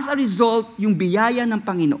as a result, yung biyaya ng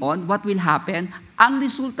Panginoon, what will happen? Ang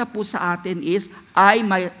resulta po sa atin is, I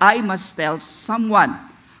must tell someone.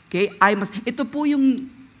 Okay? Ito po yung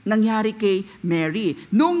nangyari kay Mary.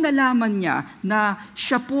 Nung nalaman niya na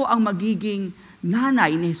siya po ang magiging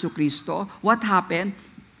nanay ni Jesucristo, what happened?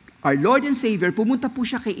 Our Lord and Savior, pumunta po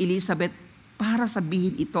siya kay Elizabeth para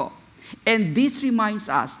sabihin ito. And this reminds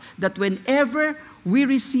us that whenever we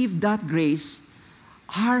receive that grace,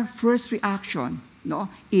 our first reaction,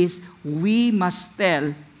 is we must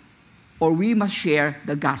tell or we must share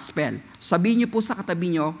the gospel. Sabihin niyo po sa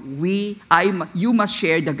katabi niyo, you must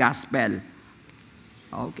share the gospel.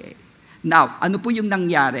 Okay. Now, ano po yung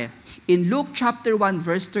nangyari? In Luke chapter 1,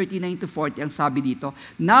 verse 39 to 40, ang sabi dito,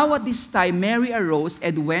 Now at this time, Mary arose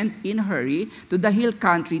and went in a hurry to the hill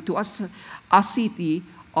country to a city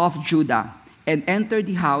of Judah and entered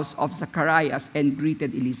the house of Zacharias and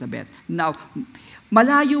greeted Elizabeth. Now,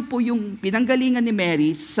 malayo po yung pinanggalingan ni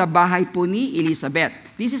Mary sa bahay po ni Elizabeth.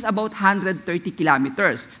 This is about 130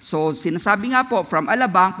 kilometers. So, sinasabi nga po, from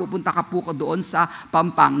Alabang, pupunta ka po doon sa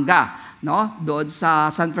Pampanga. Doon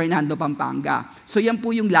sa San Fernando, Pampanga. So, yan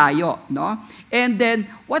po yung layo. And then,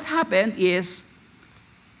 what happened is,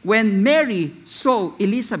 when Mary saw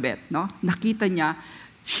Elizabeth, nakita niya,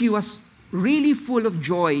 she was really full of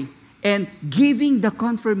joy and giving the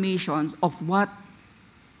confirmations of what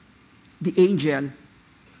the angel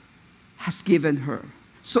has given her.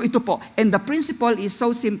 So ito po, and the principle is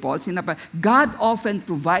so simple, God often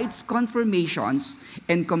provides confirmations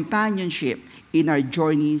and companionship in our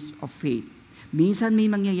journeys of faith. Minsan may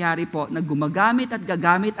mangyayari po na gumagamit at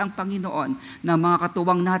gagamit ang Panginoon ng mga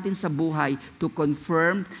katuwang natin sa buhay to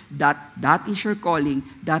confirm that that is your calling,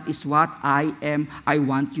 that is what I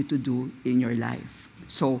want you to do in your life.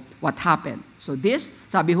 So, what happened? So this,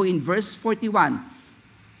 sabi ho in verse 41,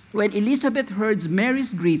 when Elizabeth heard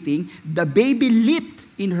Mary's greeting, the baby leaped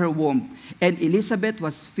in her womb, and Elizabeth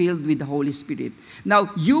was filled with the Holy Spirit.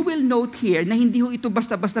 Now, you will note here na hindi ho ito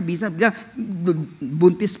basta-basta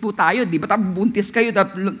buntis po tayo, di ba? Buntis kayo,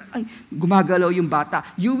 gumagalaw yung bata.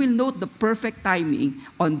 You will note the perfect timing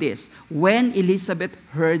on this. When Elizabeth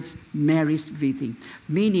heard Mary's greeting.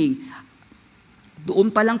 Meaning,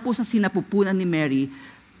 doon pa lang po sa sinapupunan ni Mary,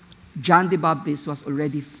 John the Baptist was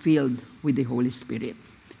already filled with the Holy Spirit.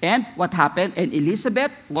 And what happened? And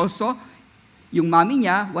Elizabeth also, yung mommy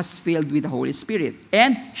niya, was filled with the Holy Spirit.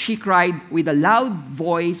 And she cried with a loud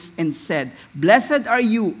voice and said, Blessed are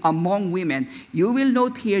you among women. You will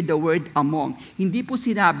note here the word among. Hindi po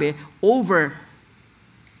sinabi over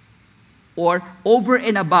or over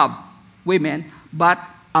and above women, but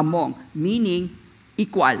among, meaning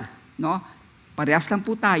equal. Parehas lang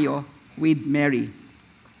po tayo with Mary.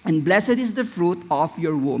 And blessed is the fruit of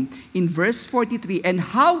your womb. In verse 43, and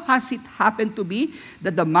how has it happened to me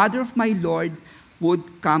that the mother of my Lord would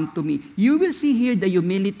come to me? You will see here the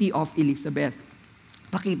humility of Elizabeth.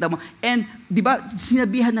 Pakita mo. And, di ba,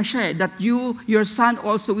 sinabihan na siya that your son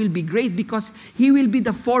also will be great because he will be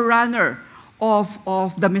the forerunner of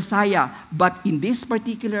the Messiah. But in this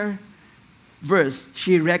particular verse,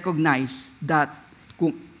 she recognized that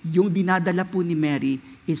kung yung dinadala po ni Mary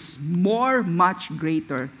is much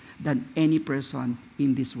greater than any person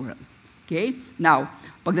in this world. Okay? Now,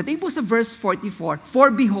 pagdating po sa verse 44,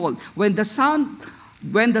 for behold, when the sound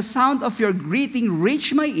of your greeting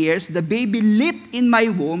reached my ears, the baby leaped in my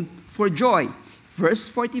womb for joy. Verse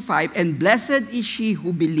 45, and blessed is she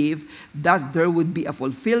who believed that there would be a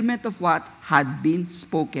fulfillment of what had been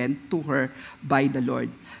spoken to her by the Lord.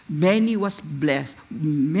 Mary was blessed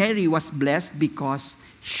because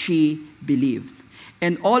she believed.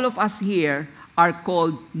 And all of us here are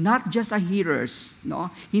called not just as hearers, no?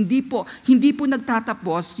 Hindi po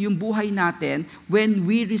nagtatapos yung buhay natin when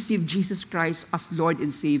we receive Jesus Christ as Lord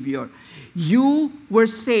and Savior. You were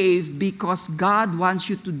saved because God wants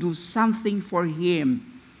you to do something for Him.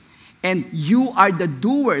 And you are the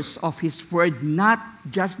doers of His word, not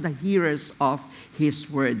just the hearers of His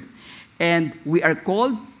word. And we are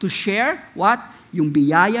called to share what? Yung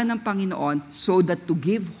biyaya ng Panginoon so that to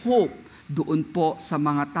give hope doon po sa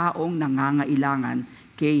mga taong nangangailangan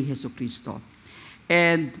kay Jesucristo.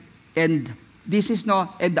 And this is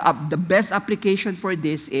the best application for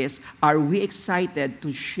this is, are we excited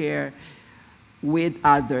to share with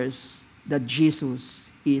others that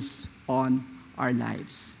Jesus is on our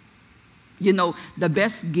lives? You know, the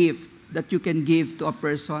best gift that you can give to a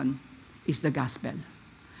person is the gospel.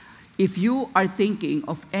 If you are thinking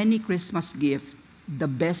of any Christmas gift, the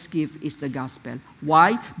best gift is the gospel.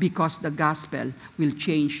 Why? Because the gospel will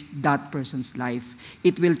change that person's life.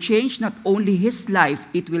 It will change not only his life,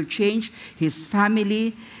 it will change his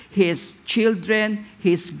family, his children,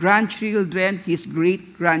 his grandchildren, his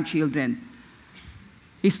great-grandchildren.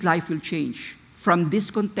 His life will change from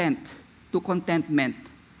discontent to contentment,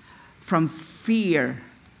 from fear.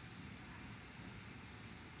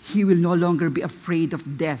 He will no longer be afraid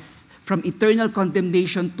of death, from eternal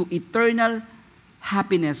condemnation to eternal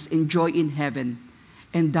happiness and joy in heaven.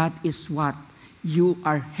 And that is what you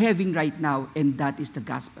are having right now, and that is the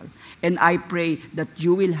gospel. And I pray that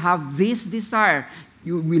you will have this desire.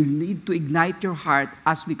 You will need to ignite your heart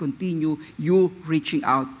as we continue you reaching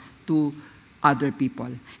out to other people.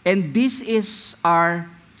 And this is our,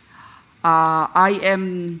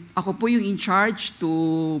 ako po yung in charge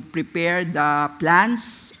to prepare the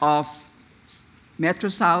plans of Metro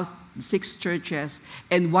South, 6 churches,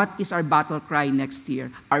 and what is our battle cry next year?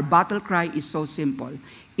 Our battle cry is so simple.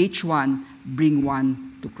 Each one, bring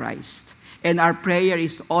one to Christ. And our prayer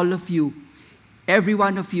is all of you, every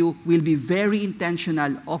one of you will be very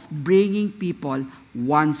intentional of bringing people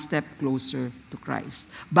one step closer to Christ.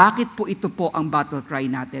 Bakit po ito po ang battle cry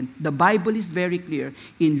natin? The Bible is very clear.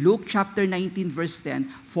 In Luke chapter 19 verse 10,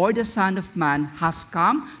 for the Son of Man has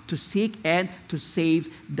come to seek and to save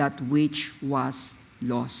that which was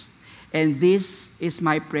lost. And this is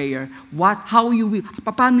my prayer. Paano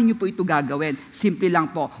niyo po ito gagawin? Simple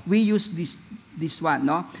lang po. We use this one,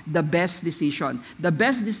 no? The best decision. The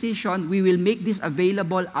best decision, we will make this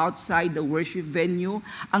available outside the worship venue.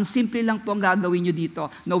 Ang simple lang po ang gagawin niyo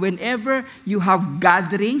dito. No, whenever you have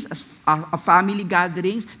gatherings, family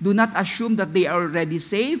gatherings, do not assume that they are already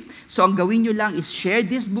saved. So ang gawin niyo lang is share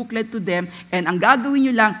this booklet to them, and ang gagawin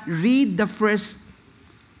niyo lang, read the first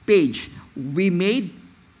page. We make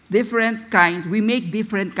different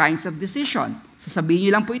kinds of decision. Sasabihin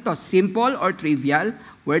niyo lang po ito, simple or trivial,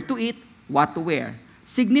 where to eat, what to wear.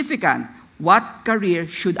 Significant, what career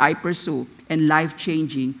should I pursue? And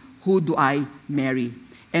life-changing, who do I marry?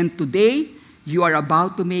 And today, you are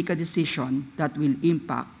about to make a decision that will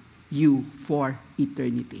impact you for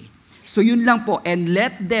eternity. So yun lang po, and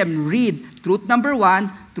let them read truth number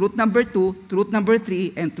 1, truth number 2, truth number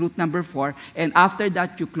 3, and truth number 4, and after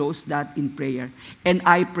that, you close that in prayer. And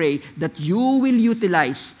I pray that you will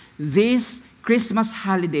utilize these Christmas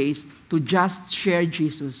holidays to just share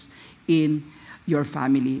Jesus in your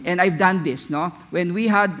family. And I've done this, no? When we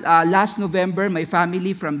had last November, my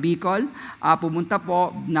family from Bicol, pumunta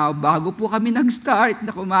po, now bago po kami nag-start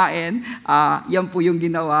na kumain, yan po yung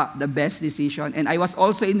ginawa, the best decision. And I was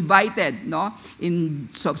also invited, no,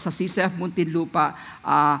 sa CCF Muntinlupa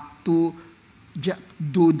to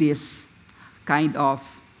do this kind of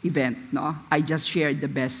event, no? I just shared the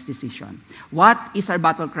best decision. What is our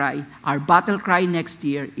battle cry? Our battle cry next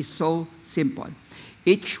year is so simple.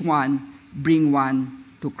 Each one, bring one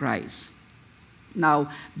to Christ. Now,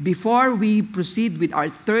 before we proceed with our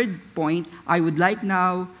third point, I would like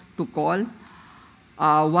now to call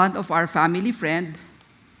one of our family friend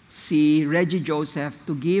si Reggie Joseph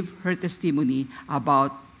to give her testimony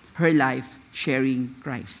about her life sharing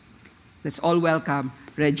Christ. Let's all welcome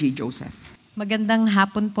Reggie Joseph. Magandang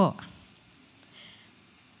hapon po.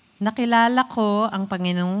 Nakilala ko ang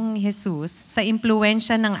Panginoong Jesus sa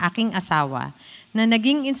impluwensya ng aking asawa na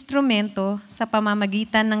naging instrumento sa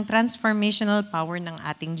pamamagitan ng transformational power ng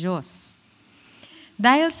ating Diyos.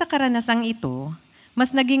 Dahil sa karanasang ito,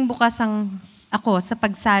 mas naging bukas ako sa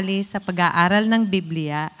pagsali sa pag-aaral ng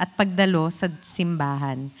Biblia at pagdalo sa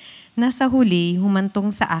simbahan, na sa huli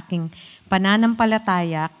humantong sa aking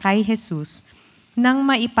pananampalataya kay Jesus nang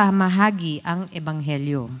maipamahagi ang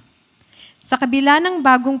Ebanghelyo. Sa kabila ng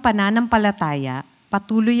bagong pananampalataya,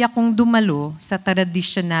 patuloy akong dumalo sa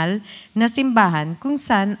tradisyonal na simbahan kung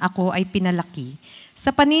saan ako ay pinalaki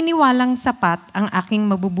sa paniniwalang sapat ang aking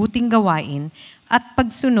mabubuting gawain at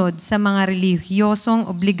pagsunod sa mga relihiyosong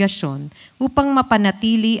obligasyon upang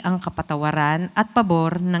mapanatili ang kapatawaran at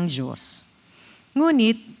pabor ng Diyos.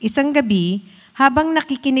 Ngunit, isang gabi, habang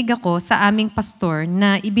nakikinig ako sa aming pastor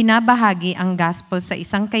na ibinabahagi ang gospel sa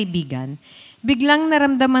isang kaibigan, biglang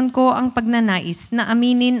naramdaman ko ang pagnanais na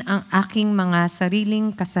aminin ang aking mga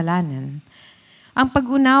sariling kasalanan. Ang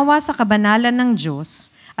pag-unawa sa kabanalan ng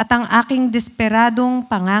Diyos at ang aking desperadong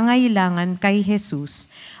pangangailangan kay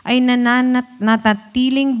Jesus ay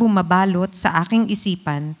nanatiling bumabalot sa aking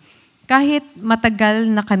isipan kahit matagal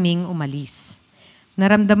na kaming umalis.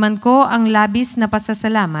 Naramdaman ko ang labis na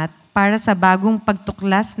pasasalamat para sa bagong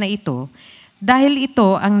pagtuklas na ito dahil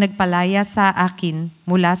ito ang nagpalaya sa akin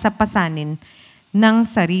mula sa pasanin ng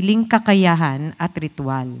sariling kakayahan at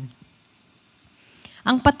ritual.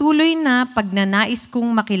 Ang patuloy na pagnanais kong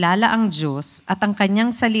makilala ang Diyos at ang Kanyang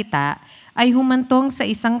salita ay humantong sa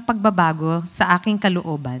isang pagbabago sa aking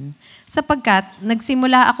kalooban, sapagkat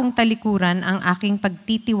nagsimula akong talikuran ang aking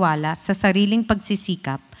pagtitiwala sa sariling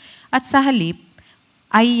pagsisikap at sa halip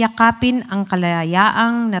ay yakapin ang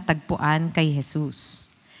kalayaang natagpuan kay Jesus.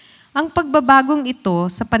 Ang pagbabagong ito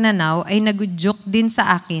sa pananaw ay nagudyok din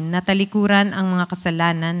sa akin na talikuran ang mga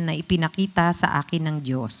kasalanan na ipinakita sa akin ng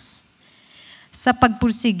Diyos. Sa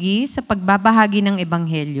pagpursigi sa pagbabahagi ng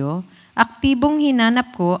Ebanghelyo, aktibong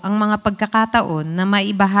hinanap ko ang mga pagkakataon na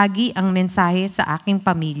maibahagi ang mensahe sa aking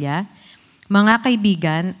pamilya, mga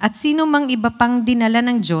kaibigan at sino mang iba pang dinala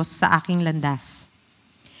ng Diyos sa aking landas.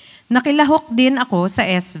 Nakilahok din ako sa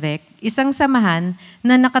SVEC, isang samahan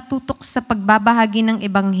na nakatutok sa pagbabahagi ng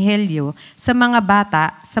Ebanghelyo sa mga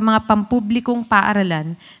bata sa mga pampublikong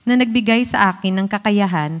paaralan na nagbigay sa akin ng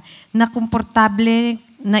kakayahan na komportable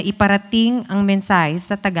na iparating ang mensahe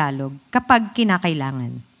sa Tagalog kapag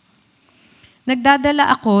kinakailangan.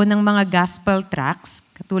 Nagdadala ako ng mga gospel tracts,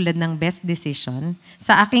 katulad ng Best Decision,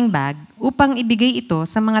 sa aking bag upang ibigay ito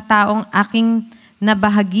sa mga taong aking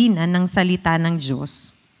nabahaginan ng salita ng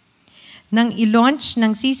Diyos. Nang i-launch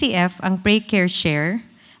ng CCF ang pag-share,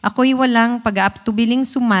 ako'y walang pag-aaptubiling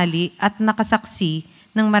sumali at nakasaksi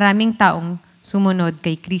ng maraming taong sumunod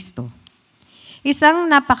kay Kristo. Isang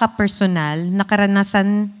napaka-personal na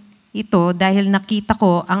karanasan ito dahil nakita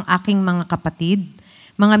ko ang aking mga kapatid,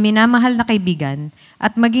 mga minamahal na kaibigan,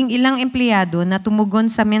 at maging ilang empleyado na tumugon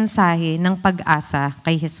sa mensahe ng pag-asa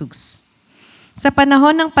kay Jesus. Sa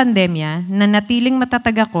panahon ng pandemya, nanatiling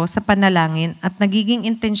matatag ako sa panalangin at nagiging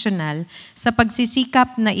intensyonal sa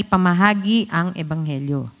pagsisikap na ipamahagi ang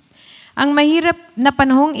Ebanghelyo. Ang mahirap na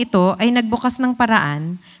panahong ito ay nagbukas ng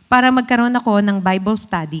paraan para magkaroon ako ng Bible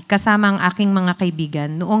study kasama ang aking mga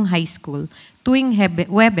kaibigan noong high school tuwing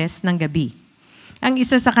Huwebes ng gabi. Ang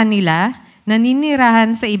isa sa kanila,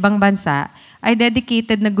 naninirahan sa ibang bansa, ay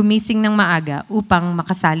dedicated na gumising ng maaga upang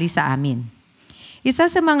makasali sa amin. Isa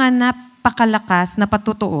sa mga napakalakas na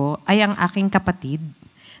patutuo ay ang aking kapatid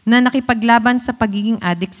na nakipaglaban sa pagiging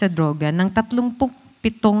adik sa droga ng 37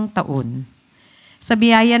 taon. Sa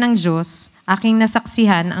biyaya ng Diyos, aking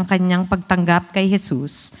nasaksihan ang kanyang pagtanggap kay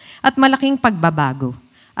Jesus at malaking pagbabago.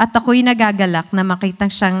 At ako'y nagagalak na makita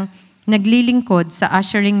siyang naglilingkod sa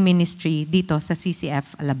ushering ministry dito sa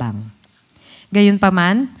CCF Alabang.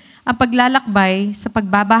 Gayunpaman, ang paglalakbay sa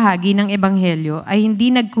pagbabahagi ng Ebanghelyo ay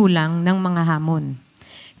hindi nagkulang ng mga hamon.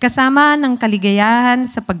 Kasama ng kaligayahan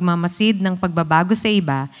sa pagmamasid ng pagbabago sa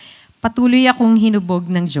iba, patuloy akong hinubog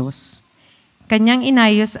ng Diyos. Kanyang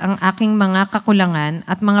inayos ang aking mga kakulangan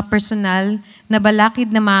at mga personal na balakid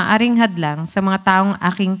na maaaring hadlang sa mga taong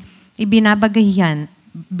aking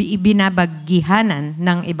ibinabaggihanan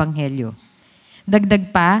ng Ebanghelyo.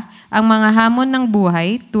 Dagdag pa, ang mga hamon ng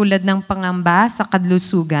buhay tulad ng pangamba sa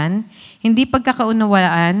kadlusugan, hindi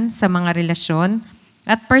pagkakaunawaan sa mga relasyon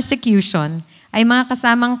at persecution ay mga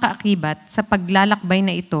kasamang kaakibat sa paglalakbay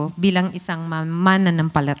na ito bilang isang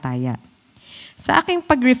mananampalataya. Sa aking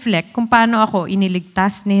pag-reflect kung paano ako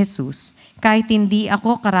iniligtas ni Jesus, kahit hindi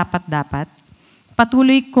ako karapat-dapat,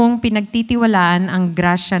 patuloy kong pinagtitiwalaan ang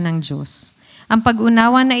grasya ng Diyos. Ang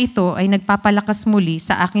pag-unawa na ito ay nagpapalakas muli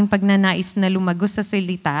sa aking pagnanais na lumagos sa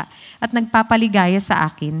salita at nagpapaligaya sa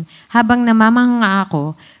akin habang namamangha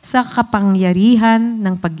ako sa kapangyarihan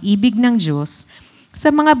ng pag-ibig ng Diyos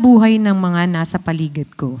sa mga buhay ng mga nasa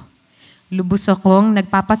paligid ko. Lubos akong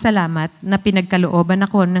nagpapasalamat na pinagkalooban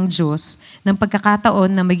ako ng Diyos ng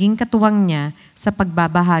pagkakataon na maging katuwang niya sa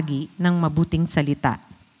pagbabahagi ng mabuting salita.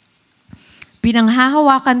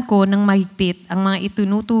 Pinanghahawakan ko ng mahigpit ang mga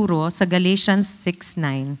itinuturo sa Galatians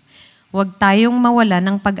 6:9. Huwag tayong mawala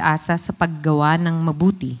ng pag-asa sa paggawa ng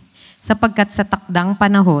mabuti, sapagkat sa takdang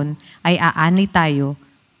panahon ay aani tayo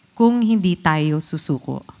kung hindi tayo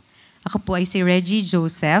susuko. Ako po ay si Reggie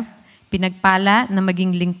Joseph, pinagpala na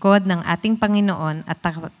maging lingkod ng ating Panginoon at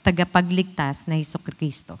tagapagligtas na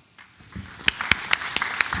Hesukristo.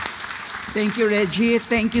 Thank you, Reggie.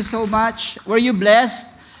 Thank you so much. Were you blessed?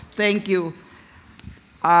 Thank you.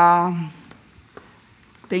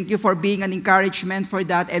 Thank you for being an encouragement for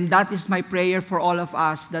that. And that is my prayer for all of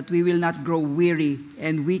us, that we will not grow weary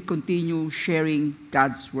and we continue sharing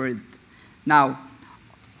God's Word. Now,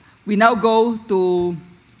 we now go to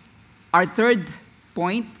our third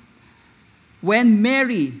point. When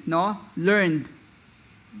Mary learned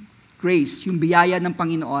grace, yung biyaya ng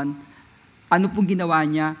Panginoon, ano pong ginawa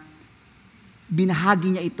niya?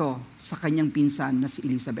 Binahagi niya ito sa kanyang pinsan na si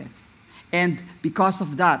Elizabeth. And because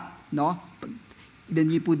of that,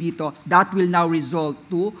 niyo po dito, that will now result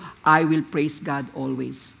to, I will praise God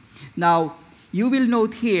always. Now, you will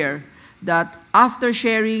note here that after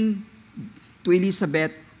sharing to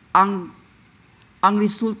Elizabeth, ang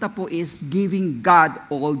resulta po is giving God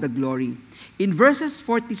all the glory. In verses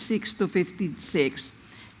 46 to 56,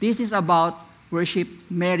 this is about worship,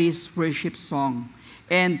 Mary's worship song.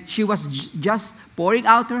 And she was just pouring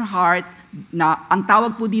out her heart, na ang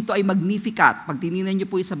tawag po dito ay Magnificat. Pag tinignan niyo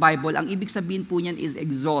po sa Bible, ang ibig sabihin po niyan is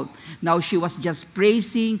exalt. Now, she was just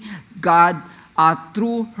praising God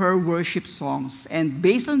through her worship songs. And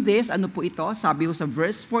based on this, ano po ito? Sabi ko sa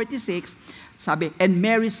verse 46, sabi, and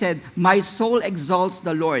Mary said, my soul exalts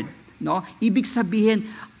the Lord. Ibig sabihin,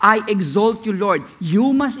 I exalt you, Lord.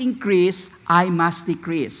 You must increase, I must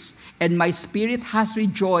decrease. And my spirit has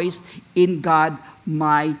rejoiced in God,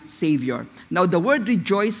 my Savior. Now, the word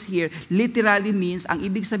rejoice here literally means, ang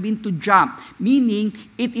ibig sabihin to jump, meaning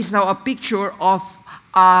it is now a picture of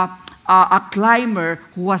a climber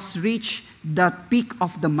who has reached the peak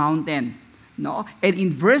of the mountain. And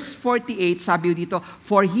in verse 48, sabi dito,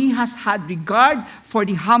 for he has had regard for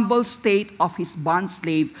the humble state of his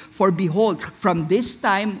bondslave, for behold, from this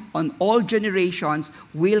time on all generations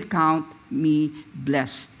will count me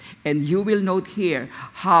blessed. And you will note here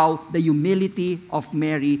how the humility of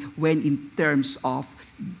Mary went in terms of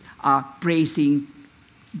praising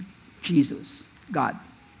Jesus, God.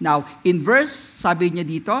 Now, in verse, sabi niya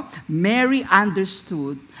dito, Mary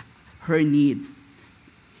understood her need.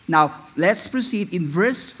 Now, let's proceed. In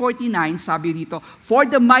verse 49, sabi dito, for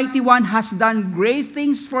the mighty one has done great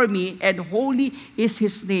things for me, and holy is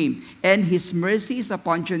his name, and his mercy is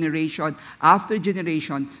upon generation after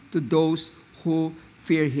generation to those who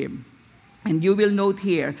fear him. And you will note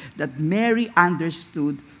here that Mary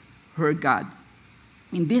understood her God.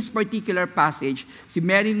 In this particular passage, si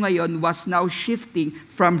Mary ngayon was now shifting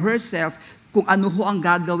from herself kung ano ho ang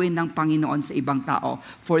gagawin ng Panginoon sa ibang tao.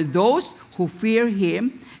 For those who fear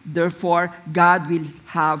Him, therefore, God will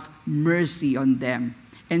have mercy on them.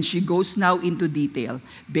 And she goes now into detail.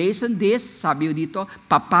 Based on this, sabi dito,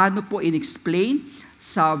 paano po in-explain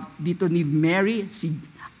dito ni Mary,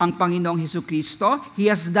 ang Panginoong Hesukristo?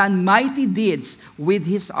 He has done mighty deeds with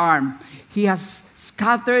His arm. He has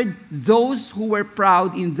scattered those who were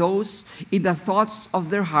proud in the thoughts of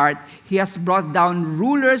their heart. He has brought down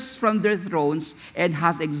rulers from their thrones and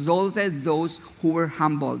has exalted those who were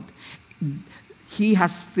humbled. He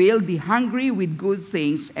has filled the hungry with good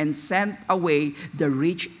things and sent away the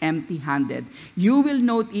rich empty-handed. You will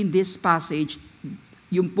note in this passage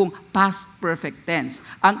yung pong past perfect tense.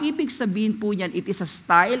 Ang ibig sabihin po niyan, it is a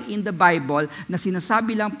style in the Bible na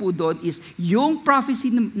sinasabi lang po doon is yung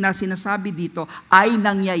prophecy na sinasabi dito ay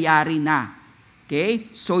nangyayari na.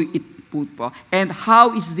 Okay? So it po. And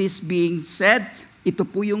how is this being said? Ito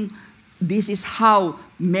po this is how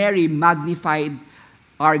Mary magnified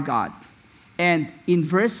our God. And in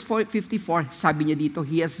verse 54, sabi niya dito,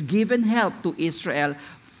 He has given help to Israel,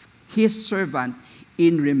 His servant,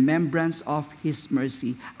 in remembrance of His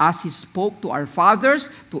mercy, as He spoke to our fathers,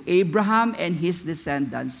 to Abraham and his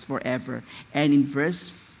descendants forever. And in verse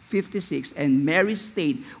 56, and Mary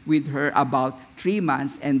stayed with her about 3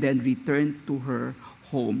 months and then returned to her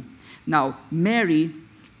home. Now, Mary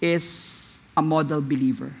is a model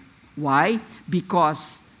believer. Why?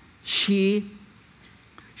 Because she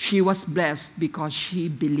was blessed because she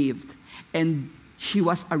believed, and she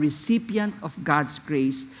was a recipient of God's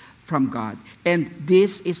grace from God. And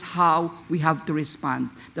this is how we have to respond,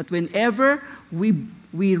 that whenever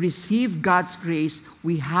we receive God's grace,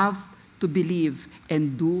 we have to believe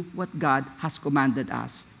and do what God has commanded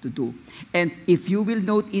us to do. And if you will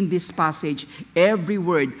note in this passage, every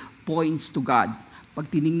word points to God. Pag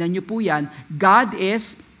tinignan niyo po yan, God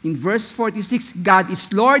is, in verse 46, God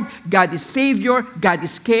is Lord, God is Savior, God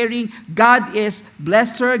is caring, God is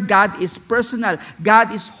blesser, God is personal,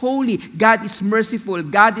 God is holy, God is merciful,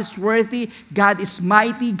 God is worthy, God is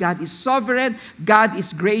mighty, God is sovereign, God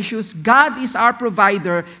is gracious, God is our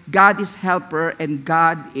provider, God is helper, and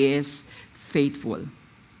God is faithful.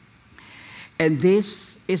 And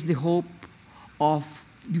this is the hope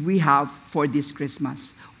we have for this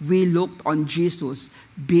Christmas. We looked on Jesus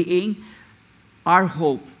being our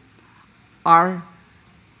hope, our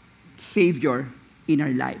Savior in our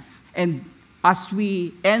life. And as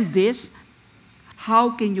we end this, how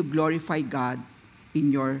can you glorify God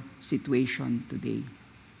in your situation today?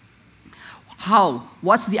 How?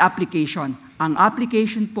 What's the application? Ang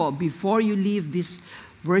application po, before you leave this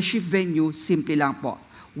worship venue, simple lang po.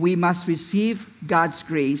 We must receive God's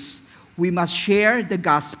grace, we must share the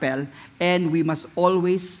gospel, and we must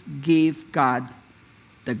always give God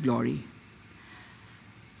the glory.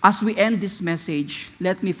 As we end this message,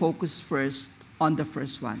 let me focus first on the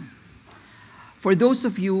first one. For those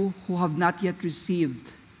of you who have not yet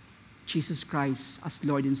received Jesus Christ as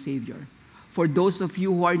Lord and Savior, for those of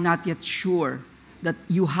you who are not yet sure that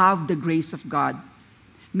you have the grace of God,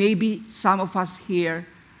 maybe some of us here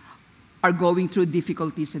are going through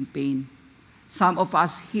difficulties and pain. Some of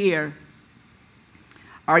us here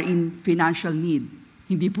are in financial need.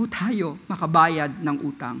 Hindi po tayo makabayad ng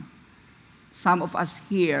utang. Some of us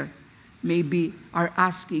here maybe are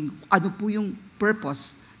asking, ano po yung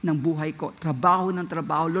purpose ng buhay ko? Trabaho ng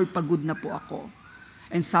trabaho, Lord, pagod na po ako.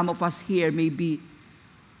 And some of us here maybe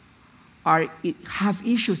have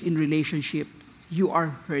issues in relationship. You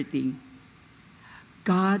are hurting.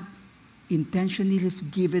 God intentionally has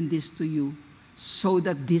given this to you so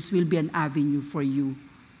that this will be an avenue for you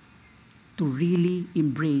to really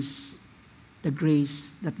embrace the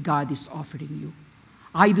grace that God is offering you.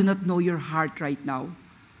 I do not know your heart right now.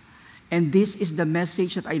 And this is the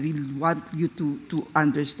message that I really want you to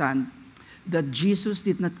understand. That Jesus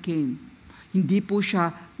did not came. Hindi po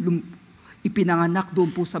siya ipinanganak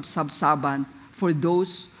doon po sa sabsaban for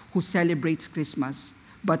those who celebrates Christmas.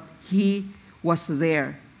 But He was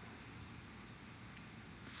there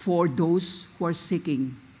for those who are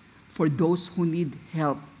seeking, for those who need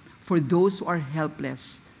help, for those who are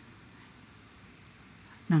helpless.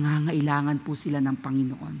 Nangangailangan po sila ng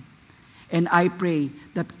Panginoon. And I pray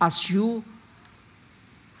that as you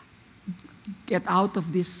get out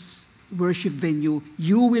of this worship venue,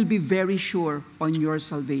 you will be very sure on your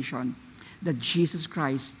salvation that Jesus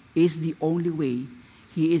Christ is the only way.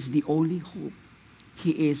 He is the only hope.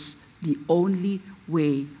 He is the only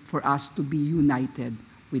way for us to be united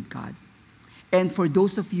with God. And for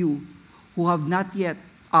those of you who have not yet,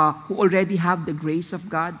 who already have the grace of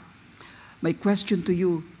God, my question to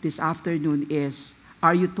you this afternoon is,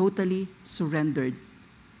 are you totally surrendered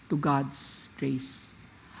to God's grace?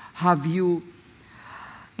 Have you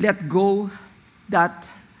let go that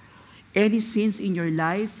any sins in your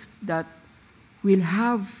life that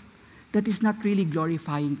is not really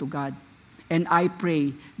glorifying to God? And I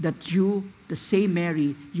pray that you, the same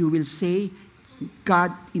Mary, you will say,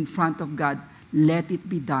 God, in front of God, let it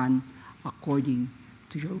be done according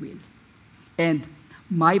to your will. And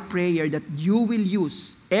my prayer that you will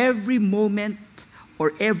use every moment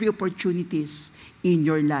or every opportunities in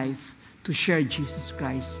your life to share Jesus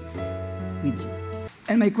Christ with you.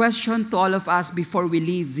 And my question to all of us before we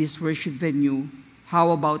leave this worship venue, how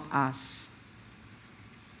about us?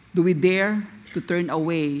 Do we dare to turn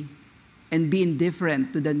away and be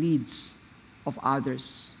indifferent to the needs of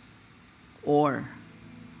others? Or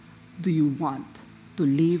do you want to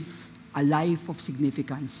live a life of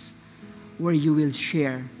significance where you will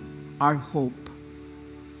share our hope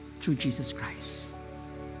through Jesus Christ?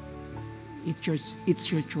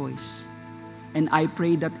 It's your choice. And I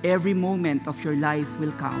pray that every moment of your life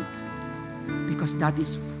will count, because that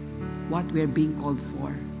is what we are being called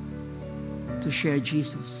for, to share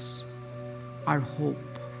Jesus, our hope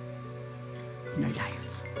in our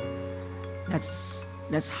life.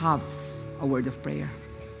 Let's have a word of prayer.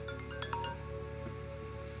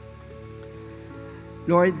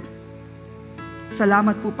 Lord,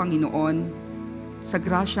 salamat po Panginoon sa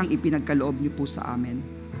grasyang ipinagkaloob niyo po sa amin.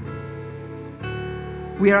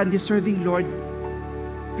 We are undeserving, Lord,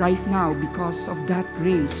 right now because of that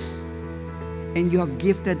grace. And you have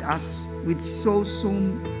gifted us with so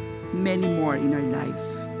many more in our life.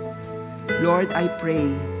 Lord, I pray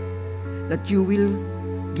that you will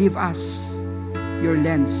give us your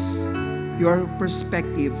lens, your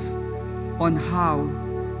perspective on how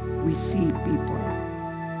we see people.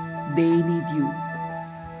 They need you.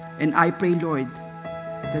 And I pray, Lord,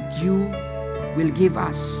 that you will give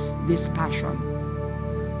us this passion,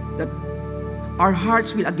 that our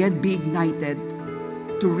hearts will again be ignited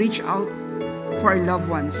to reach out for our loved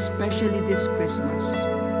ones, especially this Christmas,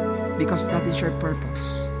 because that is your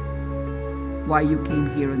purpose, why you came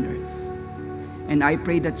here on earth. And I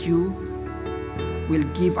pray that you will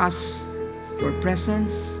give us your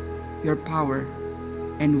presence, your power,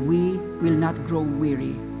 and we will not grow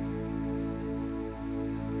weary.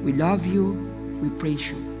 We love you, we praise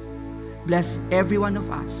you. Bless every one of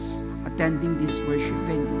us attending this worship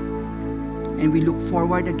venue. And we look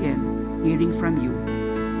forward again hearing from you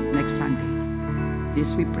next Sunday.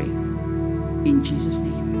 This we pray in Jesus'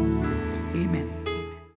 name.